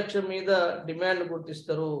 ఓవై అక్షం మీద డిమాండ్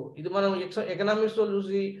గుర్తిస్తారు. ఇది మనం ఎకనామిక్స్ లో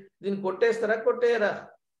చూసి దీన్ని కొట్టేస్తారా కొట్టేయరా?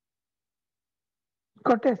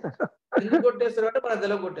 కొట్టేస్తారు. ఎందుకు కొట్టేస్తారు అంటే మనకు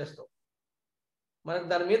తెలియ కొట్టేస్తాం, మనకు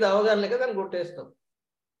దాని మీద అవగాహన లేక దాన్ని కొట్టేస్తాం.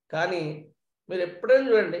 కానీ మీరు ఎప్పుడైనా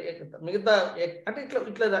చూడండి మిగతా అంటే ఇట్లా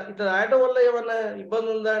ఇట్లా ఇట్లా రాయడం వల్ల ఏమన్నా ఇబ్బంది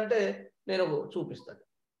ఉందా అంటే నేను చూపిస్తాను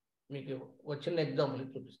మీకు, వచ్చిన ఎగ్జాంపుల్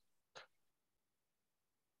చూపిస్తాను.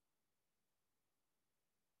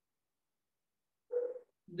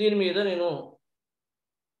 దీని మీద నేను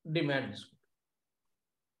డిమాండ్ తీసుకుంటాను,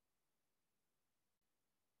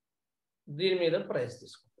 దీని మీద ప్రైస్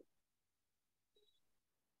తీసుకుంటాను.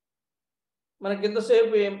 మనకి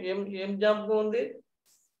ఎంతసేపు ఏం ఏం ఏం జ్ఞాపకం ఉంది?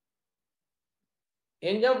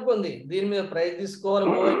 ఏం జ్ఞాపకం ఉంది? దీని మీద ప్రైస్ తీసుకోవాలి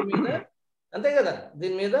ఓవై మీద, అంతే కదా?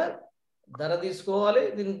 దీని మీద ధర తీసుకోవాలి,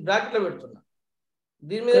 దీన్ని బ్రాకెట్లో పెడుతున్నా.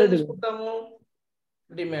 దీని మీద తీసుకుంటాము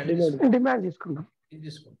డిమాండ్ తీసుకుంటాం, ఇది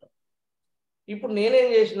తీసుకుంటాం. ఇప్పుడు నేనేం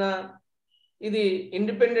చేసిన, ఇది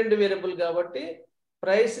ఇండిపెండెంట్ వేరియబుల్ కాబట్టి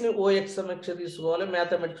ప్రైస్ని ఓఎక్స్ సమీక్ష తీసుకోవాలి,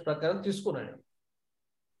 మ్యాథమెటిక్స్ ప్రకారం తీసుకున్నాను.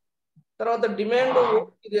 తర్వాత డిమాండ్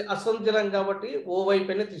ఇది అసంచలం కాబట్టి ఓవై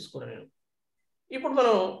పైన తీసుకున్నాను నేను. ఇప్పుడు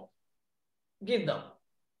మనం గీద్దాం.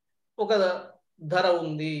 ఒక ధర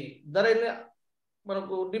ఉంది, ధర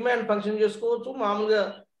మనకు డిమాండ్ ఫంక్షన్ చేసుకోవచ్చు. మామూలుగా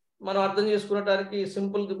మనం అర్థం చేసుకునడానికి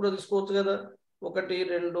సింపుల్ కూడా తీసుకోవచ్చు కదా. 1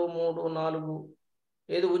 2 3 4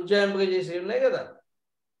 ఏది ఉజ్జాయింపుగా చేసి ఉన్నాయి కదా.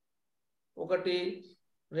 1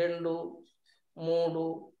 2 3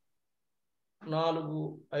 4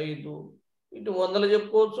 5 ఇటు 100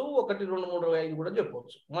 చెప్పుకోవచ్చు, 1 2 3 5 కూడా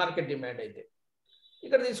చెప్పుకోవచ్చు మార్కెట్ డిమాండ్ అయితే.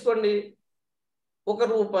 ఇక్కడ తీసుకోండి,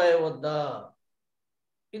 ₹1 వద్ద,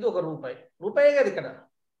 ఇది ₹1 కదా ఇక్కడ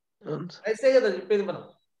అయితే కదా చెప్పేది మనం.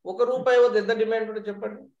 ₹1 వద్ద ఎంత డిమాండ్ ఉంటే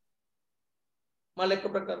చెప్పండి మా లెక్క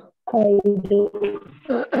ప్రకారం.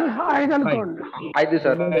 5 అనుకోండి. 5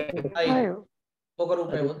 సార్.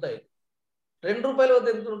 ₹1 వద్ద 5. ₹2 వద్ద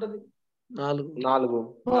ఎంత ఉంటుంది? 4.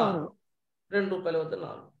 ₹2 వద్ద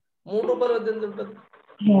 4. ₹3 వద్ద ఎంత ఉంటుంది?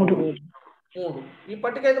 3. ఈ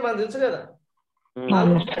పట్టిక అయితే మనకు తెలుసు కదా.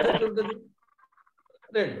 4 ఎంత ఉంటుంది?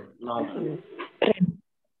 2.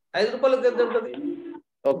 ₹5 వద్ద ఎంత ఉంటుంది?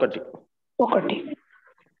 1.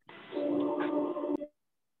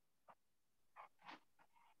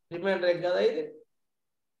 డిమాండ్ రేట్ కదా ఇది?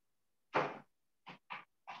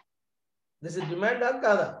 దిస్ ఇస్ డిమాండ్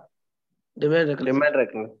కాదా? Demand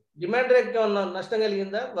rate. డిమాండ్ రేట్ ఉన్న నష్టం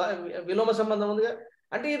కలిగిందా? విలోమ సంబంధం ఉందిగా.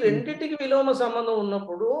 అంటే ఈ రెండింటికి విలోమ సంబంధం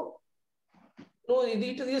ఉన్నప్పుడు నువ్వు ఇది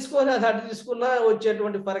ఇటు తీసుకొని అది అటు తీసుకున్నా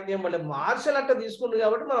వచ్చేటువంటి ఫరక్ ఏం పడలేదు. మార్షల్ అట్ట తీసుకుంది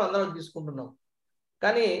కాబట్టి మనం అందరం తీసుకుంటున్నాం.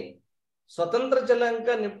 కానీ స్వతంత్ర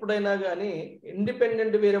చలాంకాన్ని ఎప్పుడైనా కానీ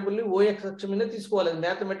ఇండిపెండెంట్ వేరియబుల్ని ఓఎక్స్ అక్షం మీద తీసుకోవాలి.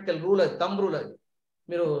 మ్యాథమెటికల్ రూల్, అది థంబ్ రూల్. అది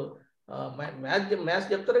మీరు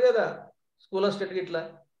మ్యాథ్స్ చెప్తారు కదా స్కూల్ ఆఫ్ స్టడీకి, ఇట్లా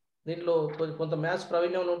దీంట్లో కొంత మ్యాథ్స్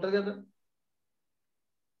ప్రావీణ్యం ఉంటుంది కదా.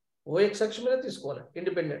 ఓఎక్స్ అక్షం మీద తీసుకోవాలి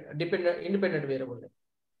ఇండిపెండెంట్ వేరియబుల్ని.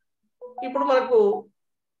 ఇప్పుడు మనకు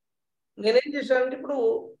నేనేం చేశానంటే, ఇప్పుడు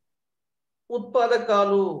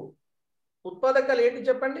ఉత్పాదకాలు ఏంటి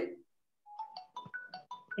చెప్పండి?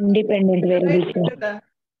 ఇండిపెండెంట్ వేరియబుల్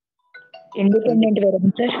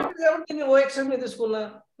కాబట్టి నేను ఓఎక్స్ మీద తీసుకున్నా,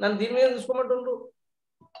 నన్ను దీని మీద తీసుకోమంటుండ్రు.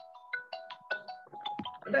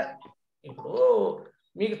 అంటే ఇప్పుడు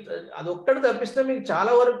మీకు అది ఒక్కటి తప్పిస్తే మీకు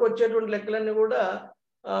చాలా వరకు వచ్చేటువంటి లెక్కలన్నీ కూడా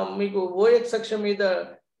మీకు ఓఎక్స్ అక్షం మీద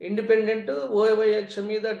ఇండిపెండెంట్, ఓవై అక్షం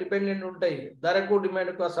మీద డిపెండెంట్ ఉంటాయి. ధరకు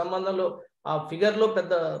డిమాండ్కు ఆ సంబంధంలో ఆ ఫిగర్లో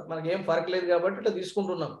పెద్ద మనకి ఏం ఫరక్ లేదు కాబట్టి ఇట్లా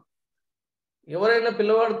తీసుకుంటున్నాం. ఎవరైనా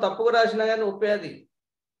పిల్లవాడు తప్పుగా రాసినా కానీ ఒప్పేది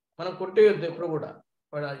మనం కొట్టేయొద్దు ఎప్పుడు కూడా.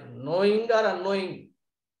 నోయింగ్ ఆర్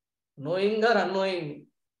అన్నోయింగ్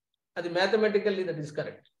అది మ్యాథమెటికల్లీ దట్ ఈస్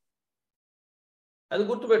కరెక్ట్. అది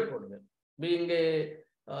గుర్తుపెట్టుకోండి మీరు బీయింగ్ ఏ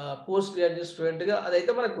పోస్ట్ గ్రాడ్యుయేట్ స్టూడెంట్గా,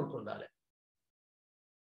 అదైతే మనకు గుర్తుండాలి.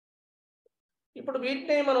 ఇప్పుడు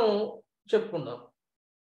వీటిని మనం చెప్పుకుందాం.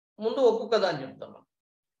 ముందు ఒక్కొక్క దాన్ని చెప్తాం.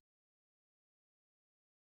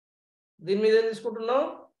 దీని మీద ఏం తీసుకుంటున్నాం?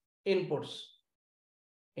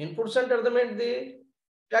 ఇన్పుట్స్ అంటే అర్థం ఏంటిది?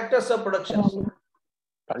 Factors of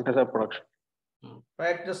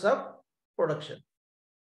production.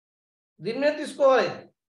 దీని మీద తీసుకోవాలి.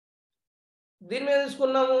 దీని మీద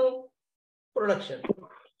తీసుకున్నాము ప్రొడక్షన్.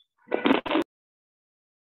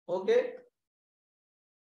 ఓకే,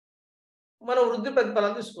 మనం వృద్ధి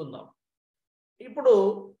ప్రతిఫలాలు తీసుకుందాం. ఇప్పుడు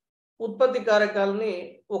ఉత్పత్తి కారకాలని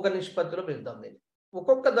ఒక నిష్పత్తిలో పెడతాం. దీన్ని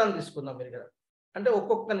ఒక్కొక్క దాన్ని తీసుకుందాం మీరు కదా. అంటే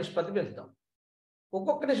ఒక్కొక్క నిష్పత్తి పెడతాం.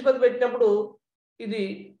 ఒక్కొక్క నిష్పత్తి పెట్టినప్పుడు ఇది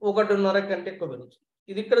 1.5 కంటే ఎక్కువ పెరుగుతుంది.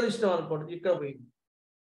 ఇది ఇక్కడ తీసినాం అనుకోండి, ఇక్కడ పోయింది.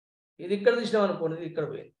 ఇది ఇక్కడ తీసినాం అనుకోండి, ఇది ఇక్కడ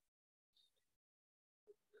పోయింది.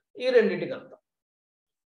 ఈ రెండింటికి అర్థం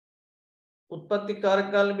ఉత్పత్తి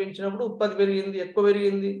కారకాలను పెంచినప్పుడు ఉత్పత్తి పెరిగింది, ఎక్కువ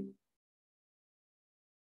పెరిగింది.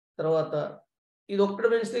 తర్వాత ఇది ఒక్కటి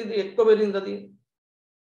పెంచితే ఇది ఎక్కువ పెరిగింది. అది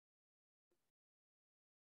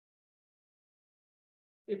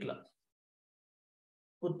ఇట్లా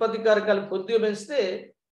ఉత్పత్తి కారకాలు కొద్దిగా పెంచితే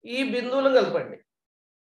ఈ బిందువులను కలపండి.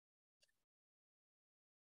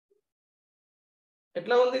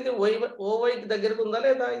 ఎట్లా ఉంది? ఇది ఓవైకి దగ్గరకు ఉందా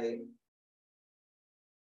లేదా? ఇది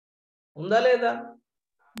ఉందా లేదా?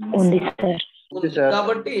 ఉంది సార్.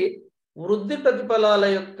 కాబట్టి వృద్ధి ప్రతిఫలాల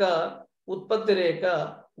యొక్క ఉత్పత్తి రేఖ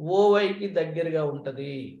ఓవైకి దగ్గరగా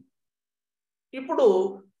ఉంటది. ఇప్పుడు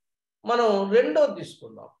మనం రెండోది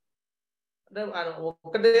తీసుకుందాం. అంటే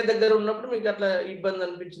ఒకటే దగ్గర ఉన్నప్పుడు మీకు అట్లా ఇబ్బంది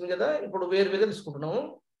అనిపించింది కదా, ఇప్పుడు వేరుగా తీసుకుంటున్నాము.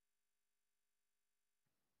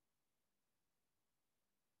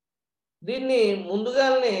 దీన్ని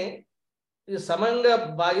ముందుగానే ఇది సమంగా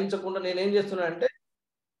భాగించకుండా నేనేం చేస్తున్నా అంటే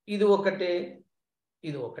ఇది ఒకటే,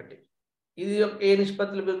 ఇది ఒకటి, ఇది ఏ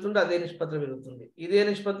నిష్పత్తులు పెరుగుతుంటే అదే నిష్పత్తులు పెరుగుతుంది, ఇదే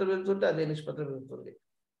నిష్పత్తులు పెరుగుతుంటే అదే నిష్పత్తులు పెరుగుతుంది,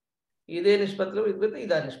 ఇదే నిష్పత్తులు పెరిగితే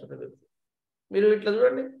ఇదే నిష్పత్తులు పెరుగుతుంది. మీరు ఇట్లా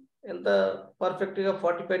చూడండి ఎంత పర్ఫెక్ట్గా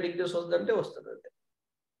 45 degrees వస్తుందంటే వస్తుంది.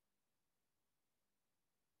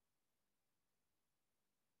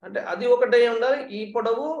 అంటే అది ఒకటే ఉండాలి, ఈ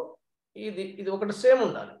పొడవు ఇది ఒకటి సేమ్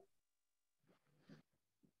ఉండాలి.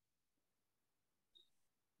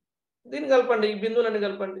 దీన్ని కలపండి, ఈ బిందువులన్నీ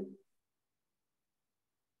కలపండి.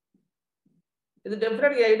 ఇది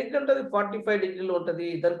డెఫినెట్గా 8 ఉంటుంది, 45 degrees ఉంటుంది.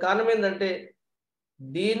 దానికి కారణం ఏంటంటే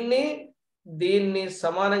దీన్ని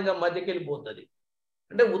సమానంగా మధ్యకి వెళ్ళిపోతుంది.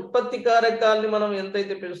 అంటే ఉత్పత్తి కారకాలని మనం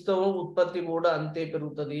ఎంతైతే పెంచుతామో ఉత్పత్తి కూడా అంతే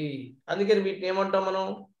పెరుగుతుంది. అందుకని వీటిని ఏమంటాం మనం?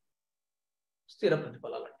 స్థిర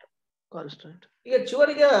ప్రతిఫలాలు అంటాం, కాన్స్టెంట్. ఇక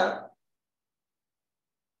చివరిగా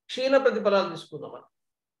క్షీణ ప్రతిఫలాలు తీసుకుందాం. మనం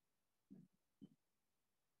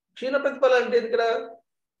క్షీణ ప్రతిఫలాలు అంటే ఇక్కడ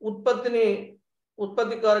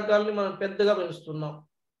ఉత్పత్తి కారకాలని మనం పెద్దగా పెంచుతున్నాం,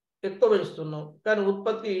 ఎక్కువ పెంచుతున్నాం, కానీ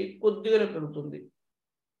ఉత్పత్తి కొద్దిగానే పెరుగుతుంది.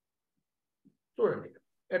 చూడండి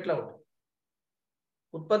ఎట్లా ఉంటుంది.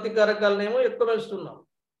 ఉత్పత్తి కారకాలనేమో ఎక్కువ పెంచుతున్నాం,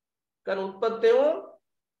 కానీ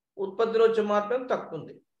ఉత్పత్తిలో వచ్చే మార్పు ఏమో తక్కువ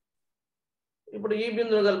ఉంది. ఇప్పుడు ఈ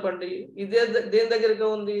బిందువులు కలపండి, ఇదే దేని దగ్గరగా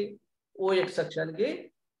ఉంది? OX అక్షానికి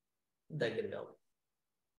దగ్గరగా ఉంది.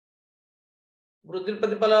 వృద్ధి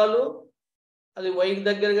ప్రతిఫలాలు అది Yకి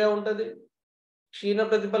దగ్గరగా ఉంటుంది, క్షీణ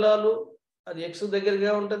ప్రతిఫలాలు అది X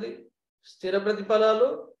దగ్గరగా ఉంటుంది, స్థిర ప్రతిఫలాలు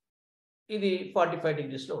ఇది 45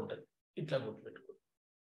 degrees ఉంటుంది. ఇట్లా గుర్తుపెట్టుకో.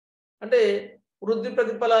 అంటే వృద్ధి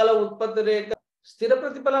ప్రతిఫలాల ఉత్పత్తి రేఖ స్థిర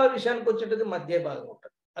ప్రతిఫలాల విషయానికి వచ్చేటది మధ్య భాగం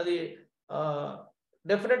ఉంటుంది. అది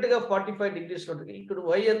డెఫినెట్గా 45 degrees ఉంటుంది. ఇక్కడ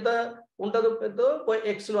Y ఎంత ఉంటుందో పెద్ద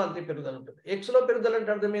Xలో అంతే పెరుగుదల ఉంటుంది. Xలో పెరుగుదల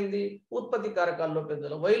అంటే అర్థమైంది ఉత్పత్తి కారకాల్లో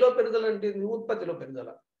పెరుగుదల, Yలో పెరుగుదల అంటే ఉత్పత్తిలో పెరుగుదల.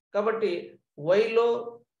 కాబట్టి Yలో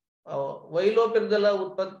పెరుగుదల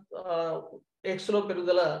Xలో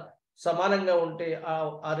పెరుగుదల సమానంగా ఉంటే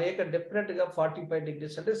ఆ రేఖ డెఫినెట్గా 45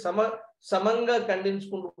 degrees అంటే సమంగా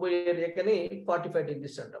ఖండించుకుంటూ పోయే రేఖని 45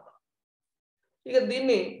 degrees అంటాం. ఇక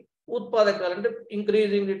దీన్ని ఉత్పాదకాలు అంటే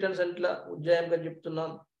ఇంక్రీజింగ్ రిటర్న్స్ అట్లా ఉజ్జాయింపుగా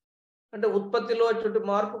చెప్తున్నాం. అంటే ఉత్పత్తిలో వచ్చే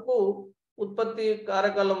మార్పుకు, ఉత్పత్తి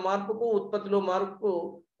కారకాల మార్పుకు, ఉత్పత్తిలో మార్పుకు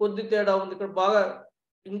కొద్ది తేడా ఉంది. ఇక్కడ బాగా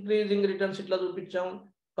ఇంక్రీజింగ్ రిటర్న్స్ ఇట్లా చూపించాం,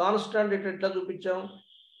 కాన్స్టాంట్ రేట్ ఇట్లా చూపించాం,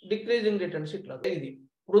 డిక్రీజింగ్ రిటర్న్స్ ఇట్లా. ఇది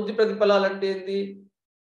వృద్ధి ప్రతిఫలాలు అంటే ఏంది?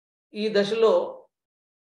 ఈ దశలో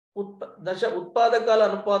ఉత్పాదకాల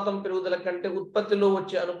అనుపాతం పెరుగుదల కంటే ఉత్పత్తిలో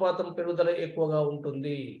వచ్చే అనుపాతం పెరుగుదల ఎక్కువగా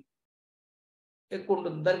ఉంటుంది.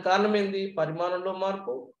 దానికి కారణం ఏంది? పరిమాణంలో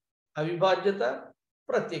మార్పు, అవిభాజ్యత,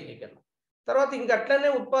 ప్రత్యేకీకరణ. తర్వాత ఇంక అట్లనే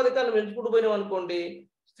ఉత్పాదకాలను పెంచుకుంటూ పోయినాం అనుకోండి,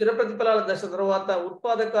 స్థిర ప్రతిఫలాల దశ తర్వాత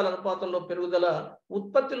ఉత్పాదకాల అనుపాతంలో పెరుగుదల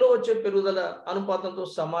ఉత్పత్తిలో వచ్చే పెరుగుదల అనుపాతంతో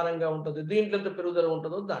సమానంగా ఉంటుంది. దీంట్లో ఎంత పెరుగుదల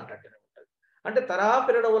ఉంటుందో దాంట్లో ఉంటుంది. అంటే తరహా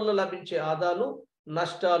పెరగడం వల్ల లభించే ఆదాలు,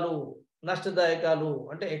 నష్టాలు, నష్టదాయకాలు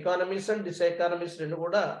అంటే ఎకానమీస్ అండ్ డిసెకానమీస్ రెండు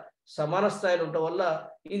కూడా సమాన స్థాయిలో ఉండటం వల్ల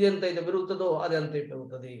ఇది ఎంతైతే పెరుగుతుందో అది అంతే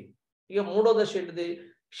పెరుగుతుంది. ఇక మూడో దశ ఏంటిది?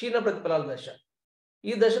 క్షీణ ప్రతిఫలాల దశ.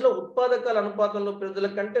 ఈ దశలో ఉత్పాదకాల అనుపాతంలో పెరుగుదల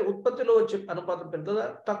కంటే ఉత్పత్తిలో వచ్చే అనుపాతం పెరుగుదల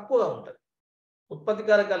తక్కువగా ఉంటుంది. ఉత్పత్తి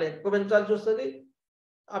కారకాలు ఎక్కువ పెంచాల్సి వస్తుంది,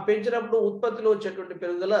 ఆ పెంచినప్పుడు ఉత్పత్తిలో వచ్చేటువంటి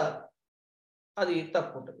పెరుగుదల అది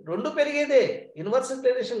తక్కువ ఉంటుంది. రెండు పెరిగేదే, ఇన్వర్స్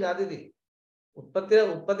రిలేషన్ కాదు ఇది.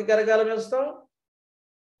 ఉత్పత్తి కారకాలు పెంచుతాం,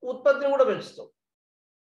 ఉత్పత్తిని కూడా పెంచుతాం.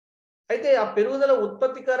 అయితే ఆ పెరుగుదల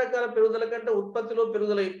ఉత్పత్తి కారకాల పెరుగుదల కంటే ఉత్పత్తిలో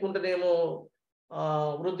పెరుగుదల ఎక్కువ ఉంటేనేమో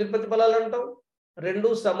వృద్ధి ప్రతిఫలాలు అంటాం, రెండు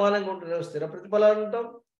సమానంగా ఉంటేనేమో స్థిర ప్రతిఫలాలు అంటాం.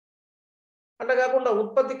 అట్లా కాకుండా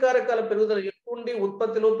ఉత్పత్తి కారకాల పెరుగుదల ఎక్కువ ఉండి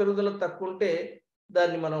ఉత్పత్తిలో పెరుగుదల తక్కువ ఉంటే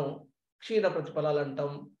దాన్ని మనం క్షీణ ప్రతిఫలాలు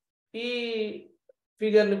అంటాం. ఈ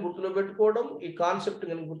ఫిగర్ని గుర్తులో పెట్టుకోవడం, ఈ కాన్సెప్ట్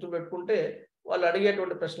కనుక గుర్తు పెట్టుకుంటే వాళ్ళు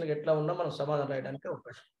అడిగేటువంటి ప్రశ్నలకు ఎట్లా ఉన్నా మనం సమాధానం రాయడానికి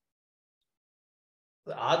అవకాశం.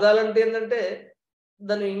 ఆదాయాలు అంటే ఏంటంటే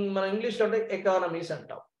దాన్ని మనం ఇంగ్లీష్లో అంటే ఎకానమీస్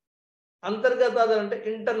అంటాం. అంతర్గత ఆదాయాలు అంటే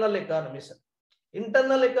ఇంటర్నల్ ఎకానమీస్.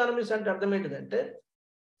 ఇంటర్నల్ ఎకానమీస్ అంటే అర్థం ఏంటిదంటే,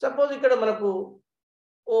 సపోజ్ ఇక్కడ మనకు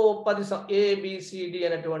ఓ 10 ABCD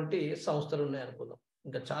అనేటువంటి సంస్థలు ఉన్నాయి అనుకుందాం.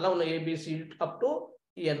 ఇంకా చాలా ఉన్నాయి, ABC అప్ టు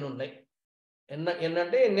ఎన్ ఉన్నాయి. ఎన్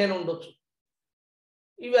అంటే ఎన్నైనా ఉండొచ్చు.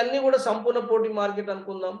 ఇవన్నీ కూడా సంపూర్ణ పోటీ మార్కెట్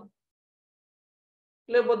అనుకుందాం,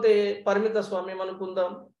 లేకపోతే పరిమిత స్వామ్యం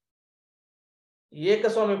అనుకుందాం,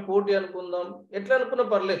 ఏకస్వామ్య పోటీ అనుకుందాం, ఎట్లా అనుకున్నా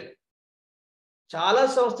పర్లేదు. చాలా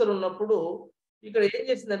సంస్థలు ఉన్నప్పుడు ఇక్కడ ఏం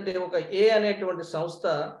చేసిందంటే ఒక ఏ అనేటువంటి సంస్థ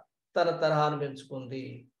తన తరహాను పెంచుకుంది.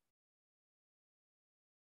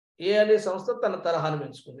 ఏ అనే సంస్థ తన తరహాను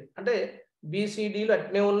పెంచుకుంది అంటే BCDలు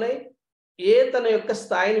అట్నే ఉన్నాయి. ఏ తన యొక్క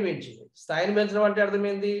స్థాయిని పెంచింది. స్థాయిని పెంచడం అంటే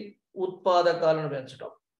అర్థమైంది ఉత్పాదకాలను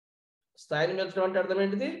పెంచడం. స్థాయిని పెంచడం అంటే అర్థం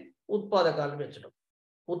ఏంటిది ఉత్పాదకాలను పెంచడం.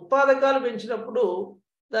 ఉత్పాదకాలు పెంచినప్పుడు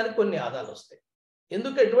దానికి కొన్ని ఆదాయాలు వస్తాయి.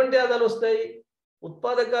 ఎందుకు ఎటువంటి ఆదాయాలు వస్తాయి?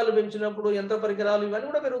 ఉత్పాదకాలు పెంచినప్పుడు యంత్ర పరికరాలు ఇవన్నీ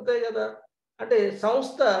కూడా పెరుగుతాయి కదా. అంటే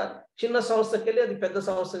సంస్థ చిన్న సంస్థకి వెళ్ళి అది పెద్ద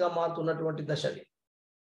సంస్థగా మారుతున్నటువంటి దశ అది.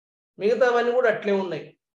 మిగతావన్నీ కూడా అట్లే ఉన్నాయి.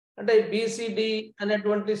 అంటే BCD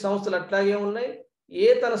అనేటువంటి సంస్థలు అట్లాగే ఉన్నాయి. ఏ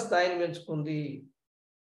తన స్థాయిని పెంచుకుంది,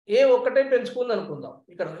 ఏ ఒక్కటే పెంచుకుంది అనుకుందాం.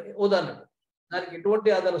 ఇక్కడ ఉదాహరణకు దానికి ఎటువంటి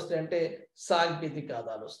ఆదాయాలు వస్తాయంటే సాంకేతిక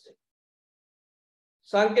ఆదాయాలు వస్తాయి.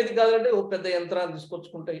 సాంకేతిక ఆదాయాలు అంటే ఒక పెద్ద యంత్రాన్ని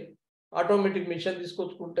తీసుకొచ్చుకుంటాయి, ఆటోమేటిక్ మిషన్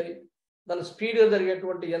తీసుకొచ్చుకుంటాయి, దాని స్పీడ్గా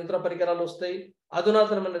జరిగేటువంటి యంత్ర పరికరాలు వస్తాయి,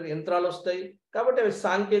 అధునాతనమైన యంత్రాలు వస్తాయి. కాబట్టి అవి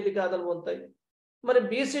సాంకేతిక ఆదాయాలు పొందుతాయి. మరి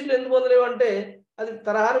BCDలు ఎందుకు పొందలేవు అంటే అది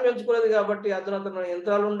తరహాను పెంచుకోలేదు కాబట్టి అధునాతనమైన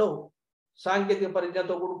యంత్రాలు ఉండవు, సాంకేతిక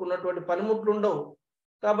పరిజ్ఞానంతో కూడుకున్నటువంటి పనిముట్లు ఉండవు.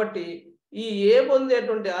 కాబట్టి ఈ ఏ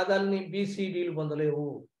పొందేటువంటి ఆదాయాన్ని BCDలు పొందలేవు.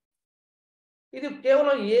 ఇది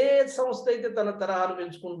కేవలం ఏ సంస్థ అయితే తన తరహాను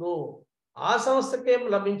పెంచుకుందో ఆ సంస్థకే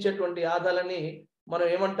లభించేటువంటి ఆదాయాలని మనం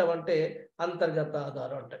ఏమంటామంటే అంతర్గత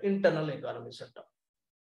ఆదాయాలు అంటాం, ఇంటర్నల్ ఎకానమీస్ అంటాం.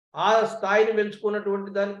 ఆ స్థాయిని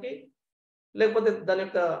పెంచుకున్నటువంటి దానికి లేకపోతే దాని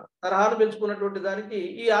యొక్క తరహాను పెంచుకున్నటువంటి దానికి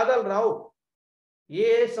ఈ ఆదాయాలు రావు. ఏ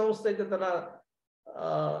సంస్థ అయితే తన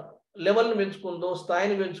లెవెల్ని పెంచుకుందో,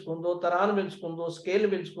 స్థాయిని పెంచుకుందో, తరహాను పెంచుకుందో, స్కేల్ని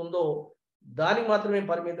పెంచుకుందో దానికి మాత్రమే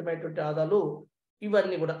పరిమితమైనటువంటి ఆదాయాలు.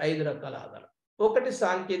 ఇవన్నీ కూడా 5 రకాల ఆదాయాలు. ఒకటి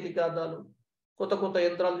సాంకేతిక ఆదాయాలు, కొత్త కొత్త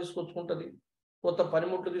యంత్రాలు తీసుకొచ్చుకుంటుంది, కొత్త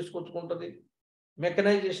పనిముట్లు తీసుకొచ్చుకుంటుంది,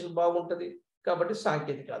 మెకనైజేషన్ బాగుంటుంది కాబట్టి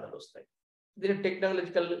సాంకేతిక ఆదాయాలు వస్తాయి. దీన్ని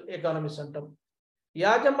టెక్నాలజికల్ ఎకానమీస్ అంటాం.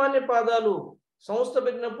 యాజమాన్య పాదాలు సంస్థ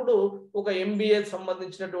పెట్టినప్పుడు ఒక MBA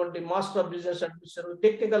సంబంధించినటువంటి master of business administration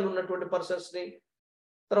technical ఉన్నటువంటి పర్సన్స్ని,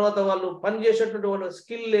 తర్వాత వాళ్ళు పనిచేసేటువంటి వాళ్ళ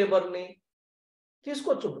స్కిల్ లేబర్ని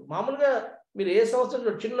తీసుకోవచ్చు. మామూలుగా మీరు ఏ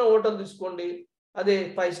సంస్థలో చిన్న హోటల్ తీసుకోండి, అదే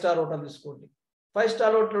 5 స్టార్ హోటల్ తీసుకోండి. 5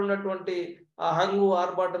 స్టార్ హోటల్ ఉన్నటువంటి ఆ హంగు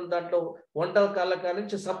ఆర్బాటం దాంట్లో వంటకాల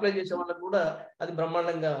నుంచి సప్లై చేసే వాళ్ళకు కూడా అది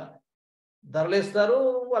బ్రహ్మాండంగా ధరలేస్తారు,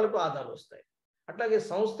 వాళ్ళకు ఆదాయాలు వస్తాయి. అట్లాగే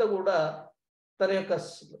సంస్థ కూడా తన యొక్క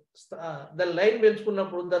దాని లైన్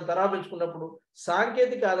పెంచుకున్నప్పుడు, దాని తరహా పెంచుకున్నప్పుడు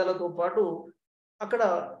సాంకేతిక ఆదాయాలతో పాటు అక్కడ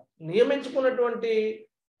నియమించుకున్నటువంటి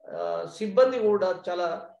సిబ్బంది కూడా చాలా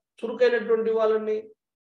చురుకైనటువంటి వాళ్ళని,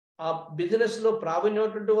 ఆ బిజినెస్లో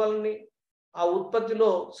ప్రావీణ్యమైనటువంటి వాళ్ళని, ఆ ఉత్పత్తిలో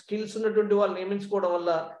స్కిల్స్ ఉన్నటువంటి వాళ్ళని నియమించుకోవడం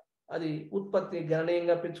వల్ల అది ఉత్పత్తి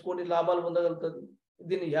గణనీయంగా పెంచుకొని లాభాలు పొందగలుగుతుంది.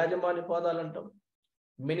 దీన్ని యాజమాన్య పాదాలు అంటాం,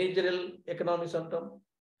 మేనేజరియల్ ఎకనామిక్స్ అంటాం.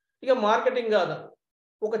 ఇక మార్కెటింగ్ ఆదాయాలు.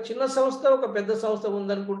 ఒక చిన్న సంస్థ ఒక పెద్ద సంస్థ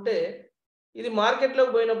ఉందనుకుంటే ఇది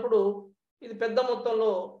మార్కెట్లోకి పోయినప్పుడు ఇది పెద్ద మొత్తంలో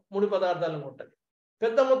ముడి పదార్థాలను ఉంటుంది,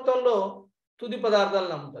 పెద్ద మొత్తంలో తుది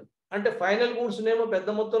పదార్థాలను అమ్ముతుంది. అంటే ఫైనల్ గూడ్స్నేమో పెద్ద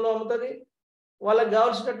మొత్తంలో అమ్ముతుంది, వాళ్ళకి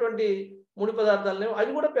కావాల్సినటువంటి ముడి పదార్థాలనేమో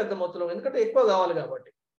అవి కూడా పెద్ద మొత్తంలో, ఎందుకంటే ఎక్కువ కావాలి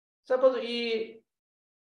కాబట్టి. సపోజ్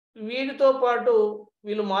వీటితో పాటు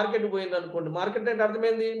వీళ్ళు మార్కెట్ పోయింది అనుకోండి. మార్కెట్ అంటే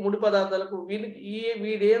అర్థమైంది ముడి పదార్థాలకు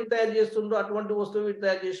వీడు ఏం తయారు చేస్తుండో అటువంటి వస్తువు వీడు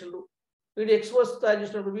తయారు చేసిండు, వీడు ఎక్స్ వస్తువు తయారు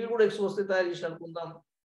చేసినప్పుడు వీడు కూడా ఎక్స్ వస్తువు తయారు చేసి అనుకుందాం.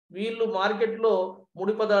 వీళ్ళు మార్కెట్లో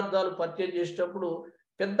ముడి పదార్థాలు పర్చేజ్ చేసేటప్పుడు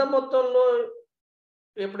పెద్ద మొత్తంలో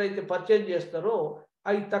ఎప్పుడైతే పర్చేజ్ చేస్తారో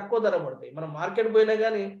అవి తక్కువ ధర పడతాయి. మనం మార్కెట్ పోయినా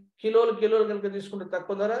కానీ కిలోలు కనుక తీసుకుంటే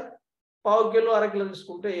తక్కువ ధర, పావు కిలో అర కిలో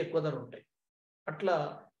తీసుకుంటే ఎక్కువ ధర ఉంటాయి. అట్లా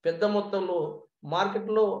పెద్ద మొత్తంలో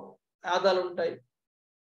మార్కెట్లో ఆదాయాలు ఉంటాయి.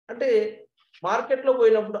 అంటే మార్కెట్లో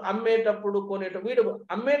పోయినప్పుడు అమ్మేటప్పుడు వీడు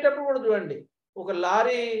అమ్మేటప్పుడు కూడా చూడండి, ఒక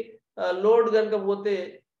లారీ లోడ్ కనుక పోతే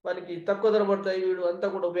వానికి తక్కువ ధర పడతాయి. వీడు అంతా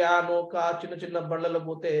కూడా వ్యాను చిన్న చిన్న బండ్లలో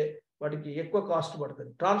పోతే వాటికి ఎక్కువ కాస్ట్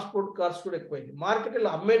పడుతుంది, ట్రాన్స్పోర్ట్ కాస్ట్ కూడా ఎక్కువైంది. మార్కెట్లో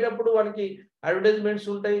అమ్మేటప్పుడు వానికి అడ్వర్టైజ్మెంట్స్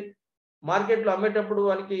ఉంటాయి, మార్కెట్లో అమ్మేటప్పుడు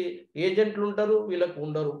వానికి ఏజెంట్లు ఉంటారు, వీళ్ళకు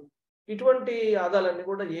ఉండరు. ఇటువంటి ఆదాలన్నీ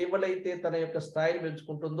కూడా ఎవరైతే తన యొక్క స్థాయిని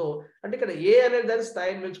పెంచుకుంటుందో, అంటే ఇక్కడ ఏ అనే దాని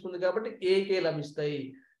స్థాయిని పెంచుకుంది కాబట్టి ఏకే లభిస్తాయి.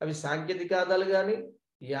 అవి సాంకేతిక ఆదాలు కానీ,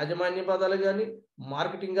 యాజమాన్య ఆదాలు కానీ,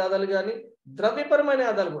 మార్కెటింగ్ ఆదాలు కానీ, ద్రవ్యపరమైన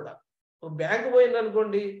ఆదాలు కూడా. బ్యాంకు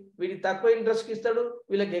పోయిందనుకోండి, వీడికి తక్కువ ఇంట్రెస్ట్కి ఇస్తాడు,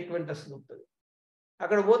 వీళ్ళకి ఎక్కువ ఇంట్రెస్ట్ ఉంటుంది.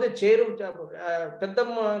 అక్కడ పోతే పెద్ద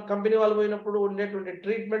కంపెనీ వాళ్ళు పోయినప్పుడు ఉండేటువంటి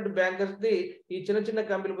ట్రీట్మెంట్ బ్యాంకర్స్ది ఈ చిన్న చిన్న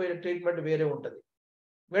కంపెనీ పోయిన ట్రీట్మెంట్ వేరే ఉంటుంది.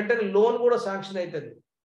 వెంటనే లోన్ కూడా శాంక్షన్ అవుతుంది,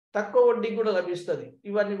 తక్కువ వడ్డీకి కూడా లభిస్తుంది.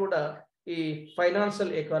 ఇవన్నీ కూడా ఈ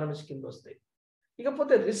ఫైనాన్షియల్ ఎకానమీస్ కింద వస్తాయి.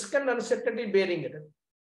 ఇకపోతే రిస్క్ అండ్ అన్సర్టనిటీ బేరింగ్ అనేది,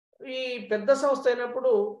 ఈ పెద్ద సంస్థ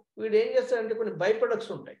అయినప్పుడు వీడు ఏం చేస్తాడంటే కొన్ని బై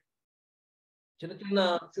ప్రొడక్ట్స్ ఉంటాయి. చిన్న చిన్న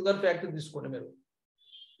షుగర్ ఫ్యాక్టరీ తీసుకోండి మీరు,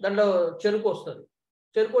 దాంట్లో చెరుకు వస్తుంది.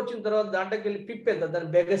 చెరుకు వచ్చిన తర్వాత దాంట్లోకి వెళ్ళి పిప్ ఎంత, దాన్ని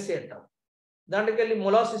బెగసి అంటాం. దాంట్లోకి వెళ్ళి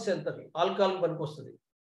మొలాసిస్ ఎంతది, ఆల్కహాల్ పనికి వస్తుంది.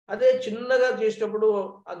 అదే చిన్నగా చేసేటప్పుడు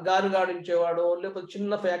ఆ గాడిచేవాడు లేకపోతే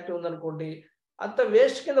చిన్న ఫ్యాక్టరీ ఉందనుకోండి, అంత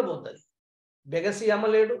వేస్ట్ కింద పోతుంది. బెగసి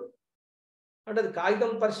అమ్మలేడు అంటే అది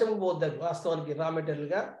కాగితం పరిశ్రమకు పోద్ది, అది వాస్తవానికి రా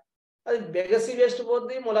మెటీరియల్గా అది బెగసి వేస్ట్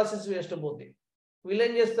పోద్ది, మొలాసిస్ వేస్ట్ పోద్ది. వీళ్ళు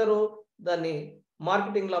ఏం చేస్తారు, దాన్ని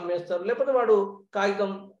మార్కెటింగ్లో అమ్మేస్తారు, లేకపోతే వాడు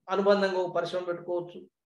కాగితం అనుబంధంగా ఒక పరిశ్రమ పెట్టుకోవచ్చు,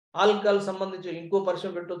 ఆల్కహాల్ సంబంధించి ఇంకో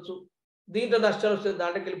పరిశ్రమ పెట్టవచ్చు. దీంట్లో నష్టాలు వస్తే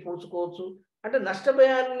దాంట్లోకి వెళ్ళి పూడ్చుకోవచ్చు. అంటే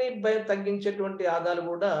నష్టభయాన్ని తగ్గించేటువంటి ఆదాలు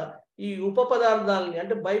కూడా ఈ ఉప పదార్థాలని,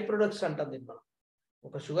 అంటే బై ప్రొడక్ట్స్ అంటుంది. మనం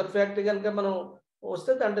ఒక షుగర్ ఫ్యాక్టరీ కనుక మనం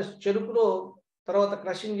వస్తే అంటే చెరుకులో తర్వాత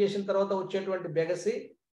క్రషింగ్ చేసిన తర్వాత వచ్చేటువంటి బెగసి,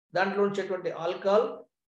 దాంట్లో వచ్చేటువంటి ఆల్కహాల్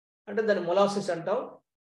అంటే దాన్ని మొలాసిస్ అంటాం.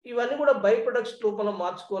 ఇవన్నీ కూడా బై ప్రొడక్ట్స్ రూపంలో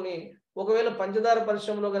మార్చుకొని, ఒకవేళ పంచదార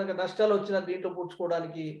పరిశ్రమలో కనుక నష్టాలు వచ్చినా దీంట్లో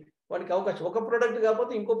పూడ్చుకోవడానికి వాడికి అవకాశం. ఒక ప్రోడక్ట్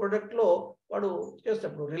కాకపోతే ఇంకో ప్రోడక్ట్లో వాడు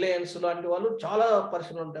చేస్తాడు. రిలయన్స్ లాంటి వాళ్ళు చాలా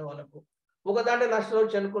పరిశ్రమలు ఉంటాయి వాళ్ళకు. ఒక దాంట్లో నష్టాలు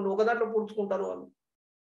వచ్చి అనుకోండి, ఒక దాంట్లో పూడ్చుకుంటారు వాళ్ళు.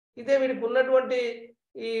 ఇదే వీడికి ఉన్నటువంటి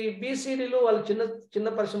ఈ బీసీడీలు వాళ్ళు చిన్న చిన్న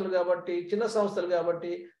పరిశ్రమలు కాబట్టి, చిన్న సంస్థలు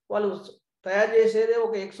కాబట్టి, వాళ్ళు తయారు చేసేదే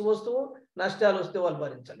ఒక ఎక్స్ వస్తువు, నష్టాలు వస్తే వాళ్ళు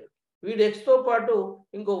భరించలేరు. వీడు ఎక్స్తో పాటు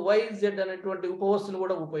ఇంకో YZ అనేటువంటి ఉపవస్తువును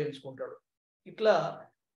కూడా ఉపయోగించుకుంటాడు. ఇట్లా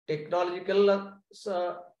technological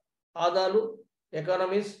ఆదాలు,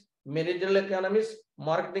 economies, managerial economies,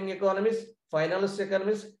 marketing economies, finance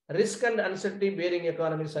economies, risk and uncertainty bearing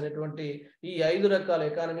economies అనేటువంటి ఈ 5 రకాల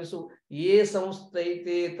ఎకానమీస్ ఏ సంస్థ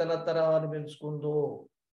అయితే తన తరాన్ని పెంచుకుందో,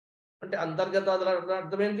 అంటే అంతర్గత ఆదాలు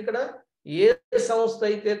అర్థమైంది ఇక్కడ. ఏ సంస్థ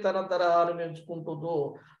అయితే తన తరహాను పెంచుకుంటుందో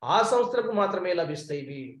ఆ సంస్థలకు మాత్రమే లభిస్తాయి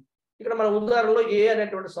ఇవి. ఇక్కడ మన ఉదాహరణలో ఏ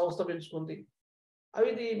అనేటువంటి సంస్థ పెంచుకుంది,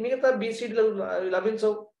 అవి మిగతా బీసీడీలు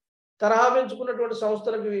లభించవు. తరహా పెంచుకున్నటువంటి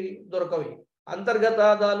సంస్థలకు ఇవి దొరకవి. అంతర్గత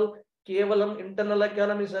ఆదాలు కేవలం ఇంటర్నల్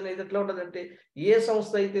ఎకానమీస్ అనేది ఎట్లా ఉంటుందంటే, ఏ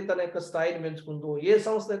సంస్థ అయితే తన యొక్క స్థాయిని పెంచుకుందో, ఏ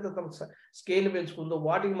సంస్థ అయితే తన స్కేల్ పెంచుకుందో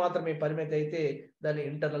వాటికి మాత్రమే పరిమితి అయితే దాన్ని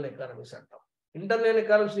ఇంటర్నల్ ఎకానమీస్ అంటాం. ఇంటర్నల్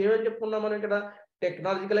ఎకానమీస్ ఏమని చెప్పుకున్నాం మనం ఇక్కడ,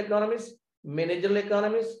 technological economies, managerial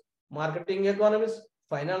economies, marketing economies,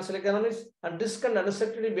 financial economies and risk and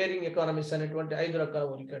uncertainty bearing economies అనేటువంటి 5 రకాల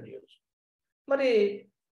వర్గీకరణలు. మరి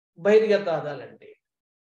బహిర్గత ఆదాలు అంటే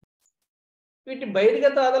వీటి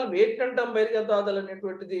బహిర్గత ఆదాలు ఏంటంటాం. బహిర్గత ఆదాలు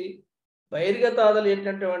అనేటువంటిది, బహిర్గత ఆదాలు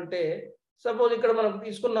ఏంటంటే అంటే, సపోజ్ ఇక్కడ మనం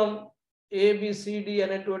తీసుకున్నాం ABCD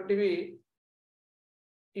అనేటువంటివి,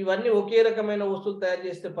 ఇవన్నీ ఒకే రకమైన వస్తువులు తయారు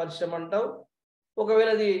చేస్తే పరిశ్రమ అంటాం.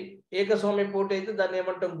 ఒకవేళ అది ఏకస్వామ్య పోటీ అయితే దాన్ని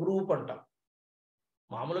ఏమంటాం, గ్రూప్ అంటాం.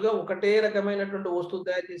 మామూలుగా ఒకటే రకమైనటువంటి వస్తువులు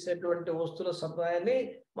తయారు చేసేటువంటి వస్తువుల సముదాయాన్ని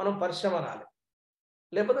మనం పరిశ్రమ అనాలి.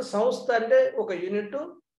 లేకపోతే సంస్థ అంటే ఒక యూనిట్,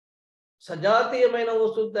 సజాతీయమైన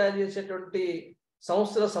వస్తువులు తయారు చేసేటువంటి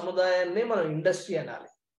సంస్థల సముదాయాన్ని మనం ఇండస్ట్రీ అనాలి.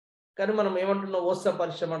 కానీ మనం ఏమంటున్నాం, వస్త్ర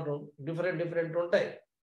పరిశ్రమ అంటాం. డిఫరెంట్ ఉంటాయి.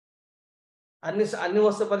 అన్ని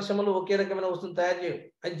వస్త్ర పరిశ్రమలు ఒకే రకమైన వస్తువులు తయారు చేయవు.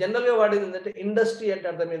 అది జనరల్గా వాడేది ఏంటంటే, ఇండస్ట్రీ అంటే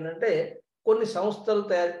అర్థం ఏంటంటే, కొన్ని సంస్థలు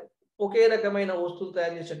ఒకే రకమైన వస్తువులు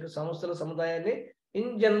తయారు చేసేటువంటి సంస్థల సముదాయాన్ని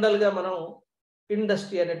ఇన్ జనరల్గా మనం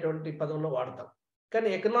ఇండస్ట్రీ అనేటువంటి పదంలో వాడతాం. కానీ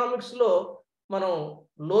ఎకనామిక్స్లో మనం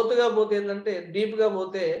లోతుగా పోతే ఏంటంటే, డీప్గా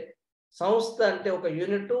పోతే సంస్థ అంటే ఒక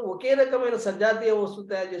యూనిట్, ఒకే రకమైన సజాతీయ వస్తువు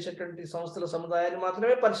తయారు చేసేటువంటి సంస్థల సముదాయాన్ని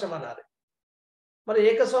మాత్రమే పరిశ్రమ అనాలి. మరి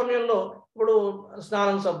ఏకస్వామ్యంలో ఇప్పుడు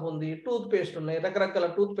స్నానం సబ్బు ఉంది, టూత్ పేస్ట్ ఉన్నాయి, రకరకాల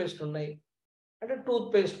టూత్ పేస్ట్ ఉన్నాయి. అంటే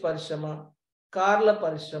టూత్ పేస్ట్ పరిశ్రమ, కార్ల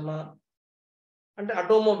పరిశ్రమ, అంటే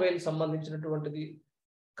ఆటోమొబైల్ సంబంధించినటువంటిది.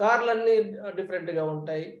 కార్లన్నీ డిఫరెంట్గా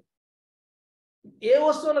ఉంటాయి. ఏ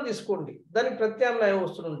వస్తువును తీసుకోండి, దానికి ప్రత్యామ్నాయ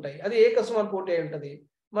వస్తువులు ఉంటాయి. అది ఏకస్వామ్య పోటీ ఉంటుంది.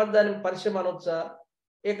 మరి దానికి పరిశ్రమ అనొచ్చా?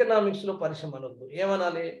 ఎకనామిక్స్లో పరిశ్రమ అనొద్దు,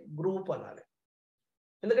 ఏమనాలి, గ్రూప్ అనాలి.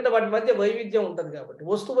 ఎందుకంటే వాటి మధ్య వైవిధ్యం ఉంటుంది కాబట్టి.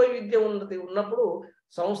 వస్తు వైవిధ్యం ఉన్నప్పుడు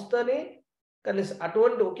సంస్థని, కానీ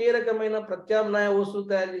అటువంటి ఒకే రకమైన ప్రత్యామ్నాయ వస్తువులు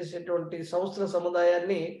తయారు చేసేటువంటి సంస్థల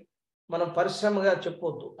సముదాయాన్ని మనం పరిశ్రమగా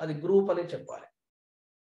చెప్పొద్దు, అది గ్రూప్ అని చెప్పాలి.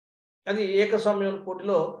 అది ఏకస్వామ్యం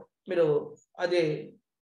పోటీలో మీరు అది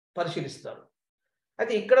పరిశీలిస్తారు.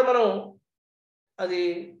 అయితే ఇక్కడ మనం అది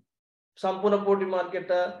సంపూర్ణ పోటీ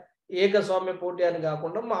మార్కెట్, ఏకస్వామ్య పోటీ అని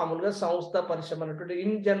కాకుండా మామూలుగా సంస్థ పరిశ్రమ అనేటువంటి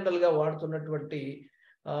ఇన్ జనరల్గా వాడుతున్నటువంటి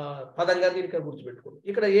పదంగా దీన్ని ఇక్కడ గుర్తుపెట్టుకోండి.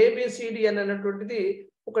 ఇక్కడ ఏబిసిడి అనేటువంటిది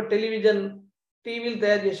ఒక టెలివిజన్ టీవీలు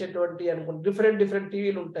తయారు చేసేటువంటి అనుకోండి, డిఫరెంట్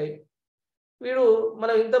టీవీలు ఉంటాయి. వీడు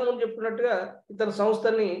మనం ఇంతకుముందు చెప్పుకున్నట్టుగా ఇతని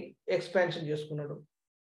సంస్థని ఎక్స్పాన్షన్ చేసుకున్నాడు.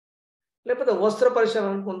 లేకపోతే వస్త్ర పరిశ్రమ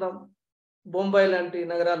అనుకుందాం, బొంబాయి లాంటి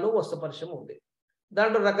నగరాల్లో వస్త్ర పరిశ్రమ ఉంది.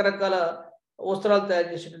 దాంట్లో రకరకాల వస్త్రాలు తయారు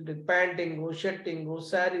చేసేటువంటి panting, shirting,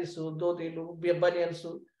 saris, ధోతీలు, banians,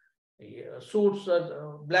 suits,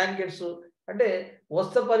 blankets, అంటే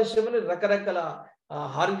వస్త్ర పరిశ్రమని రకరకాల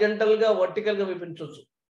హారిజంటల్గా వర్టికల్గా విభజించవచ్చు.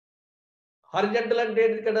 హారిజంటల్ అంటే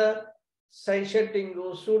ఇక్కడ షర్టింగ్,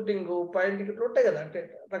 షూటింగ్, పాయింటింగ్ ఇట్లా ఉంటాయి కదా, అంటే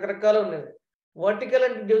రకరకాలు ఉన్నాయి. వర్టికల్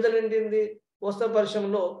అంటే డివిజన్ ఏంటింది, వస్త్ర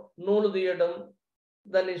పరిశ్రమలో నూలు తీయడం,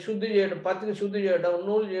 దాన్ని శుద్ధి చేయడం, పత్తిని శుద్ధి చేయడం,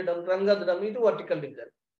 నూలు చేయడం, రంగద్దడం, ఇది వర్టికల్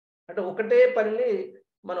డివిజన్. అంటే ఒకటే పనిని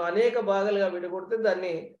మనం అనేక భాగాలుగా విడగొడితే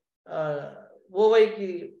దాన్ని ఓవైకి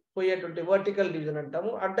పోయేటువంటి వర్టికల్ డివిజన్ అంటాము.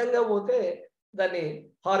 అడ్డంగా పోతే దాన్ని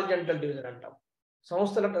హారిజంటల్ డివిజన్ అంటాము.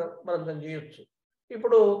 సంస్థలు మనం దాన్ని చేయొచ్చు.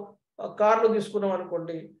 ఇప్పుడు కార్లు తీసుకున్నాం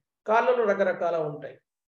అనుకోండి, కార్లలో రకరకాల ఉంటాయి.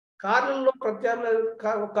 కార్లలో ప్రత్యామ్నాయ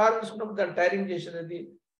కారు తీసుకున్నప్పుడు దాన్ని టైరింగ్ చేసేది,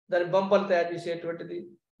 దాని బంపర్లు తయారు చేసేటువంటిది,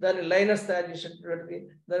 దాని లైనర్స్ తయారు చేసేటువంటిది,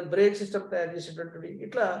 దాని బ్రేక్ సిస్టమ్ తయారు చేసేటువంటిది,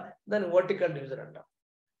 ఇట్లా దాన్ని వర్టికల్ డివిజన్ అంటాం.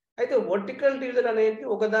 అయితే వర్టికల్ డివిజన్ అనేది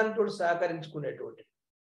ఒకదానితో సహకరించుకునేటువంటిది.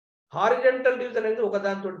 హారిజంటల్ డివిజన్ అనేది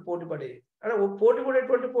ఒకదానితో పోటీ పడేది. అంటే పోటీ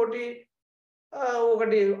పడేటువంటి పోటీ,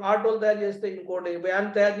 ఒకటి ఆటోలు తయారు చేస్తే ఇంకోటి వ్యాన్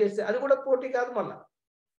తయారు చేస్తే అది కూడా పోటీ కాదు. మళ్ళా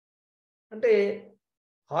అంటే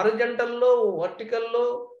హారిజంటల్లో, వర్టికల్లో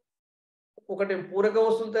ఒకటి పూరక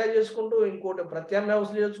వస్తువులు తయారు చేసుకుంటూ ఇంకోటి ప్రత్యామ్నాయ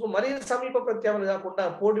వస్తువులు చేసుకుంటూ మరీ సమీప ప్రత్యామ్నాయం కాకుండా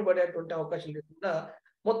పోటీ పడేటువంటి అవకాశం లేకుండా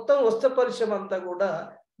మొత్తం వస్త్ర పరిశ్రమ అంతా కూడా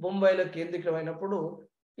బొంబాయిలో కేంద్రీకృతమైనప్పుడు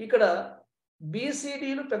ఇక్కడ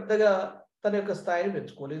బీసీడీలు పెద్దగా తన యొక్క స్థాయిని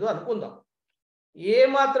పెంచుకోలేదు అనుకుందాం. ఏ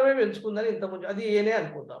మాత్రమే పెంచుకుందని ఇంతకుముందు అది ఏనే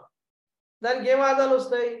అనుకుందాం. దానికి ఏం ఆదాలు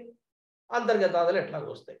వస్తాయి? అంతర్గత ఆదాలు ఎట్లాగో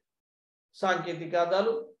వస్తాయి. సాంకేతిక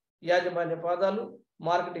ఆదాలు, యాజమాన్య ఆదాలు,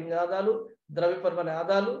 మార్కెటింగ్ ఆదాలు, ద్రవ్యపరమైన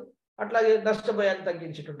ఆదాలు, అట్లాగే నష్టభయాన్ని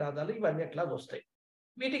తగ్గించేటువంటి ఆదాలు, ఇవన్నీ ఎట్లాగో వస్తాయి.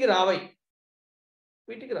 వీటికి రావాయి.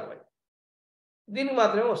 దీనికి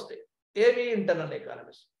మాత్రమే వస్తాయి. ఏవి? Internal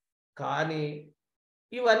economies. కానీ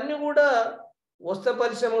ఇవన్నీ కూడా వస్త్ర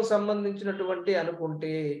పరిశ్రమకు సంబంధించినటువంటి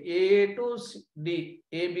అనుకుంటే ఏ టు డి,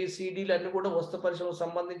 ఏబిసిడీలు అన్ని కూడా వస్త్ర పరిశ్రమకు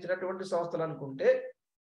సంబంధించినటువంటి సంస్థలు అనుకుంటే,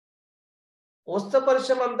 వస్త్ర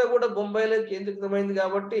పరిశ్రమ అంతా కూడా బొంబాయిలో కేంద్రీకృతమైంది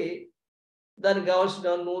కాబట్టి దానికి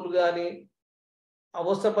కావాల్సిన నూలు కానీ, ఆ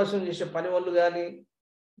వస్త్ర పరిశ్రమ చేసే పని వాళ్ళు కానీ,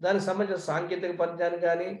 దానికి సంబంధించిన సాంకేతిక పరిజ్ఞానం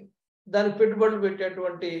కానీ, దానికి పెట్టుబడులు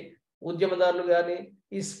పెట్టేటువంటి ఉద్యమదారులు కానీ,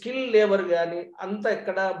 ఈ స్కిల్ లేబర్ కానీ అంతా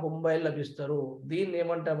ఎక్కడ బొంబాయిలో లభిస్తారు. దీన్ని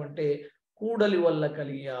ఏమంటామంటే కూడలి వల్ల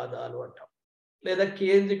కలిగే ఆదాలు అంటాం, లేదా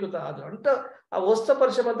కేంద్రీకృత ఆదాలు అంటే ఆ వస్త్ర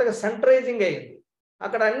పరిశ్రమ అంతా సెంట్రైజింగ్ అయ్యింది.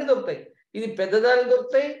 అక్కడ అన్ని దొరుకుతాయి. ఇది పెద్దదానికి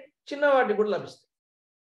దొరుకుతాయి, చిన్నవాటికి కూడా లభిస్తాయి.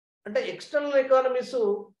 అంటే ఎక్స్టర్నల్ ఎకానమీస్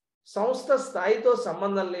సంస్థ స్థాయితో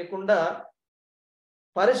సంబంధం లేకుండా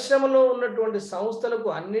పరిశ్రమలో ఉన్నటువంటి సంస్థలకు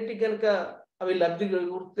అన్నిటి కనుక అవి లబ్ధి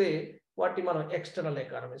కూరితే వాటిని మనం ఎక్స్టర్నల్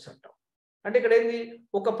ఎకానమీస్ అంటాం. అంటే ఇక్కడ ఏంది,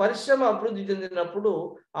 ఒక పరిశ్రమ అభివృద్ధి చెందినప్పుడు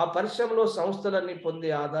ఆ పరిశ్రమలో సంస్థలన్నీ పొందే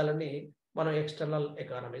ఆదాలని మనం ఎక్స్టర్నల్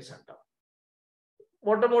ఎకానమీస్ అంటాం.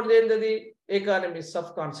 మొట్టమొదటి ఏంటది? ఎకానమీస్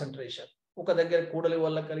ఆఫ్ కాన్సన్ట్రేషన్, ఒక దగ్గర కూడలి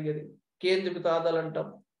వల్ల కలిగేది, కేంద్రీకృత ఆదాలు అంటాం.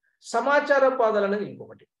 సమాచార ఆదాలు అనేది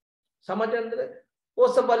ఇంకొకటి. సమాచారం అంటే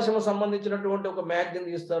వస్త్ర పరిశ్రమ సంబంధించినటువంటి ఒక మ్యాగజైన్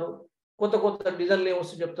తీస్తారు, కొత్త డిజైన్లు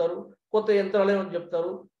ఏమొస్తూ చెప్తారు, కొత్త యంత్రాలు ఏమో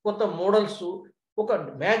చెప్తారు, కొత్త మోడల్స్. ఒక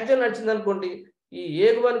మ్యాగజైన్ నచ్చింది అనుకోండి, ఈ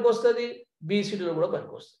ఏకు పనికి వస్తుంది, బీసీడీలో కూడా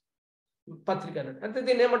పనికి వస్తుంది, పత్రిక అంటే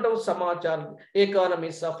దీన్ని ఏమంటాం? సమాచారం,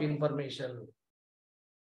 ఎకానమీస్ ఆఫ్ ఇన్ఫర్మేషన్,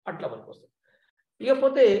 అట్లా పనికి వస్తుంది.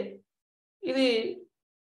 ఇకపోతే ఇది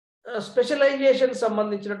స్పెషలైజేషన్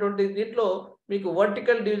సంబంధించినటువంటి దీంట్లో మీకు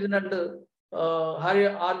vertical division and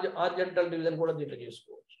horizontal division కూడా దీంట్లో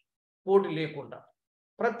చేసుకోవచ్చు పోటీ లేకుండా.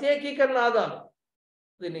 ప్రత్యేకీకరణ ఆదాలు,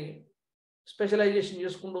 దీన్ని స్పెషలైజేషన్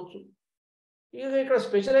చేసుకుండొచ్చు. ఇక్కడ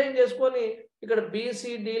స్పెషలైజ్ చేసుకొని ఇక్కడ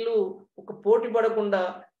బీసీడీలు ఒక పోటీ పడకుండా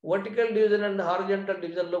వర్టికల్ డివిజన్ అండ్ హారిజంటల్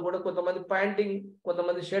డివిజన్లో కూడా కొంతమంది ప్యాంటింగ్,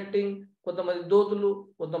 కొంతమంది షర్టింగ్, కొంతమంది దోతులు,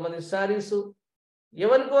 కొంతమంది శారీస్,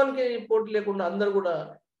 ఎవరికి పోటీ లేకుండా అందరూ కూడా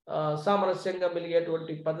సామరస్యంగా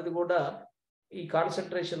మెలిగేటువంటి పద్ధతి కూడా ఈ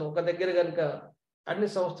కాన్సన్ట్రేషన్ ఒక దగ్గర కనుక అన్ని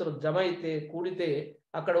సంస్థలు జమ అయితే కూడితే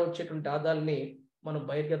అక్కడ వచ్చేటువంటి ఆదాలని మనం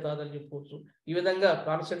బహిర్గత ఆదాలు చెప్పుకోవచ్చు. ఈ విధంగా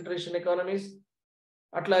కాన్సన్ట్రేషన్ ఎకానమీస్,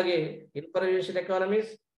 అట్లాగే ఇన్ఫర్మేషన్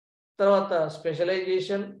ఎకానమీస్, తర్వాత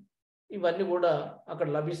స్పెషలైజేషన్, ఇవన్నీ కూడా అక్కడ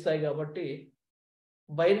లభిస్తాయి. కాబట్టి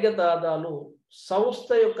బహిర్గత ఆదాలు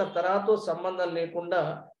సంస్థ యొక్క తరాతో సంబంధం లేకుండా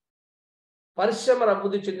పరిశ్రమలు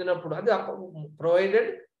అభివృద్ధి చెందినప్పుడు, అది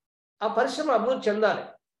ప్రొవైడెడ్ ఆ పరిశ్రమ అభివృద్ధి చెందాలి.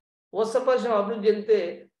 వస్త్ర పరిశ్రమ అభివృద్ధి చెందితే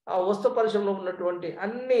ఆ వస్త్ర పరిశ్రమలో ఉన్నటువంటి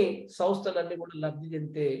అన్ని సంస్థలన్నీ కూడా లబ్ధి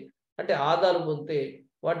చెందితే, అంటే ఆదాలు పొందితే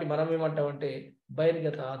వాటిని మనం ఏమంటామంటే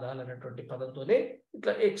బహిర్గత ఆదాలు అనేటువంటి పదంతోనే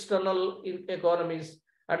ఇట్లా external economies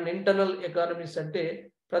and internal economies అంటే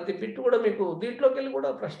ప్రతి బిట్ కూడా మీకు దీంట్లోకి వెళ్ళి కూడా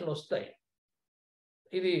ప్రశ్నలు వస్తాయి.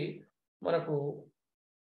 ఇది మనకు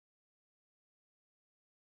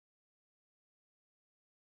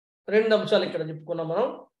రెండు అంశాలు ఇక్కడ చెప్పుకున్నాం మనం.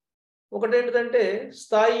 ఒకటి ఏంటంటే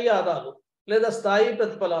స్థాయి ఆదాలు లేదా స్థాయి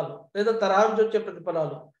ప్రతిఫలాలు లేదా తరహా నుంచి వచ్చే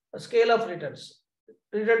ప్రతిఫలాలు, scale of returns.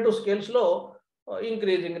 Return to స్కేల్స్లో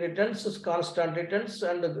increasing returns, constant returns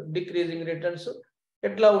and decreasing returns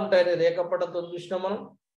ఎట్లా ఉంటాయనే రేఖపటంతో చూసినాం మనం.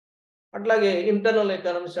 అట్లాగే ఇంటర్నల్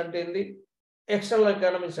ఎకానమీస్ అంటే ఏంది, ఎక్స్టర్నల్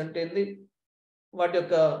ఎకానమీస్ అంటే ఏంది, వాటి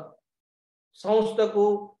యొక్క సంస్థకు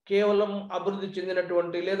కేవలం అభివృద్ధి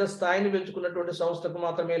చెందినటువంటి లేదా స్థాయిని పెంచుకున్నటువంటి సంస్థకు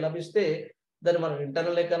మాత్రమే లభిస్తే దాన్ని మనం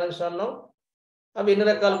ఇంటర్నల్ ఎకానమీస్ అన్నాం. అవి ఎన్ని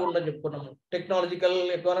రకాలుగా ఉందని చెప్పుకున్నాము. టెక్నాలజికల్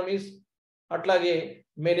ఎకానమీస్, అట్లాగే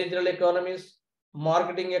managerial economies,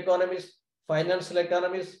 marketing economies, financial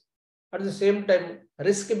economies, at the same time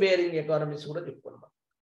risk bearing economies కూడా చెప్పుకున్నాం.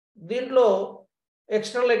 దీంట్లో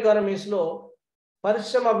ఎక్స్టర్నల్ ఎకానమీస్లో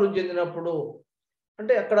పరిశ్రమ అభివృద్ధి చెందినప్పుడు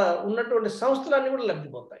అంటే అక్కడ ఉన్నటువంటి సంస్థలన్నీ కూడా లబ్ధి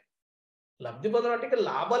పొందాయి. లబ్ధి పొందడం అంటే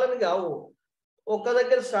లాభాలని కావు, ఒక్క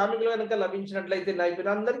దగ్గర శ్రామికులు కనుక లభించినట్లయితే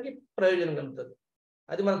నైపుణ్యం అందరికీ ప్రయోజనం కలుగుతుంది.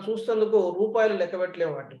 అది మనం చూసేందుకు రూపాయలు లెక్క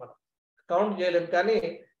పెట్టలేము, వాటిని మనం కౌంట్ చేయలేము. కానీ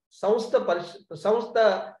సంస్థ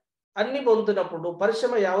అన్ని పొందుతున్నప్పుడు,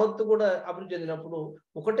 పరిశ్రమ యావత్తు కూడా అభివృద్ధి చెందినప్పుడు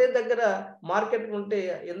ఒకటే దగ్గర మార్కెట్ ఉంటే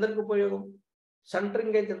ఎందరికి ఉపయోగం,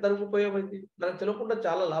 సెంటరింగ్ అయితే ఎందరికి ఉపయోగం అయింది, మనకు తెలియకుండా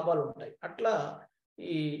చాలా లాభాలు ఉంటాయి. అట్లా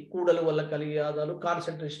ఈ కూడల వల్ల కలిగే ఆదాలు,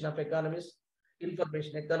 concentration of economies,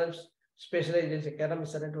 information economies, specialisation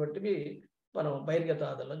economies అనేటువంటివి మనం బహిర్గత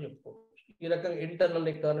ఆదాలు అని చెప్పుకోవచ్చు. ఈ రకంగా ఇంటర్నల్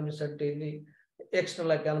ఎకానమీస్ అంటే ఏంది,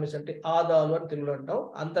 ఎక్స్టర్నల్ ఎకానమీస్ అంటే ఆదాలు అని తెలుగులో అంటాం,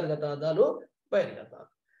 అంతర్గత ఆదాలు, బహిర్గత ఆదాలు.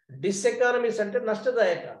 డిస్ఎకానమీస్ అంటే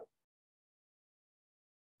నష్టదాయకాలు.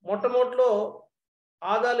 మొట్టమొదటిలో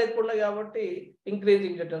ఆదాలు ఎక్కువ ఉన్నాయి కాబట్టి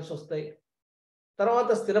ఇంక్రీజింగ్ రిటర్న్స్ వస్తాయి.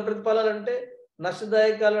 తర్వాత స్థిర ప్రతిఫలాలు అంటే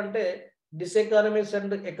నష్టదాయకాలు అంటే డిస్ఎకానమీస్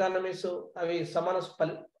అండ్ ఎకానమీస్ అవి సమాన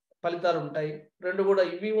ఫలితాలు ఉంటాయి. రెండు కూడా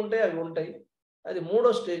ఇవి ఉంటాయి అవి ఉంటాయి. అది మూడో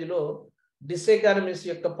స్టేజ్లో డిస్ఎకానమీస్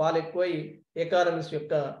యొక్క పాలు ఎక్కువై ఎకానమీస్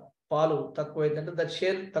యొక్క పాలు తక్కువైంది, అంటే దాని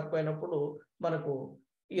షేర్ తక్కువైనప్పుడు మనకు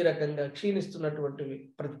ఈ రకంగా క్షీణిస్తున్నటువంటి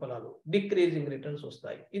ప్రతిఫలాలు, డిక్రీజింగ్ రిటర్న్స్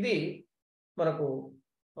వస్తాయి. ఇది మనకు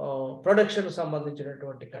ప్రొడక్షన్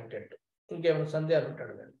సంబంధించినటువంటి కంటెంట్. ఇంకేమైనా సందేహాలు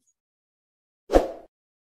ఉంటాడు కానీ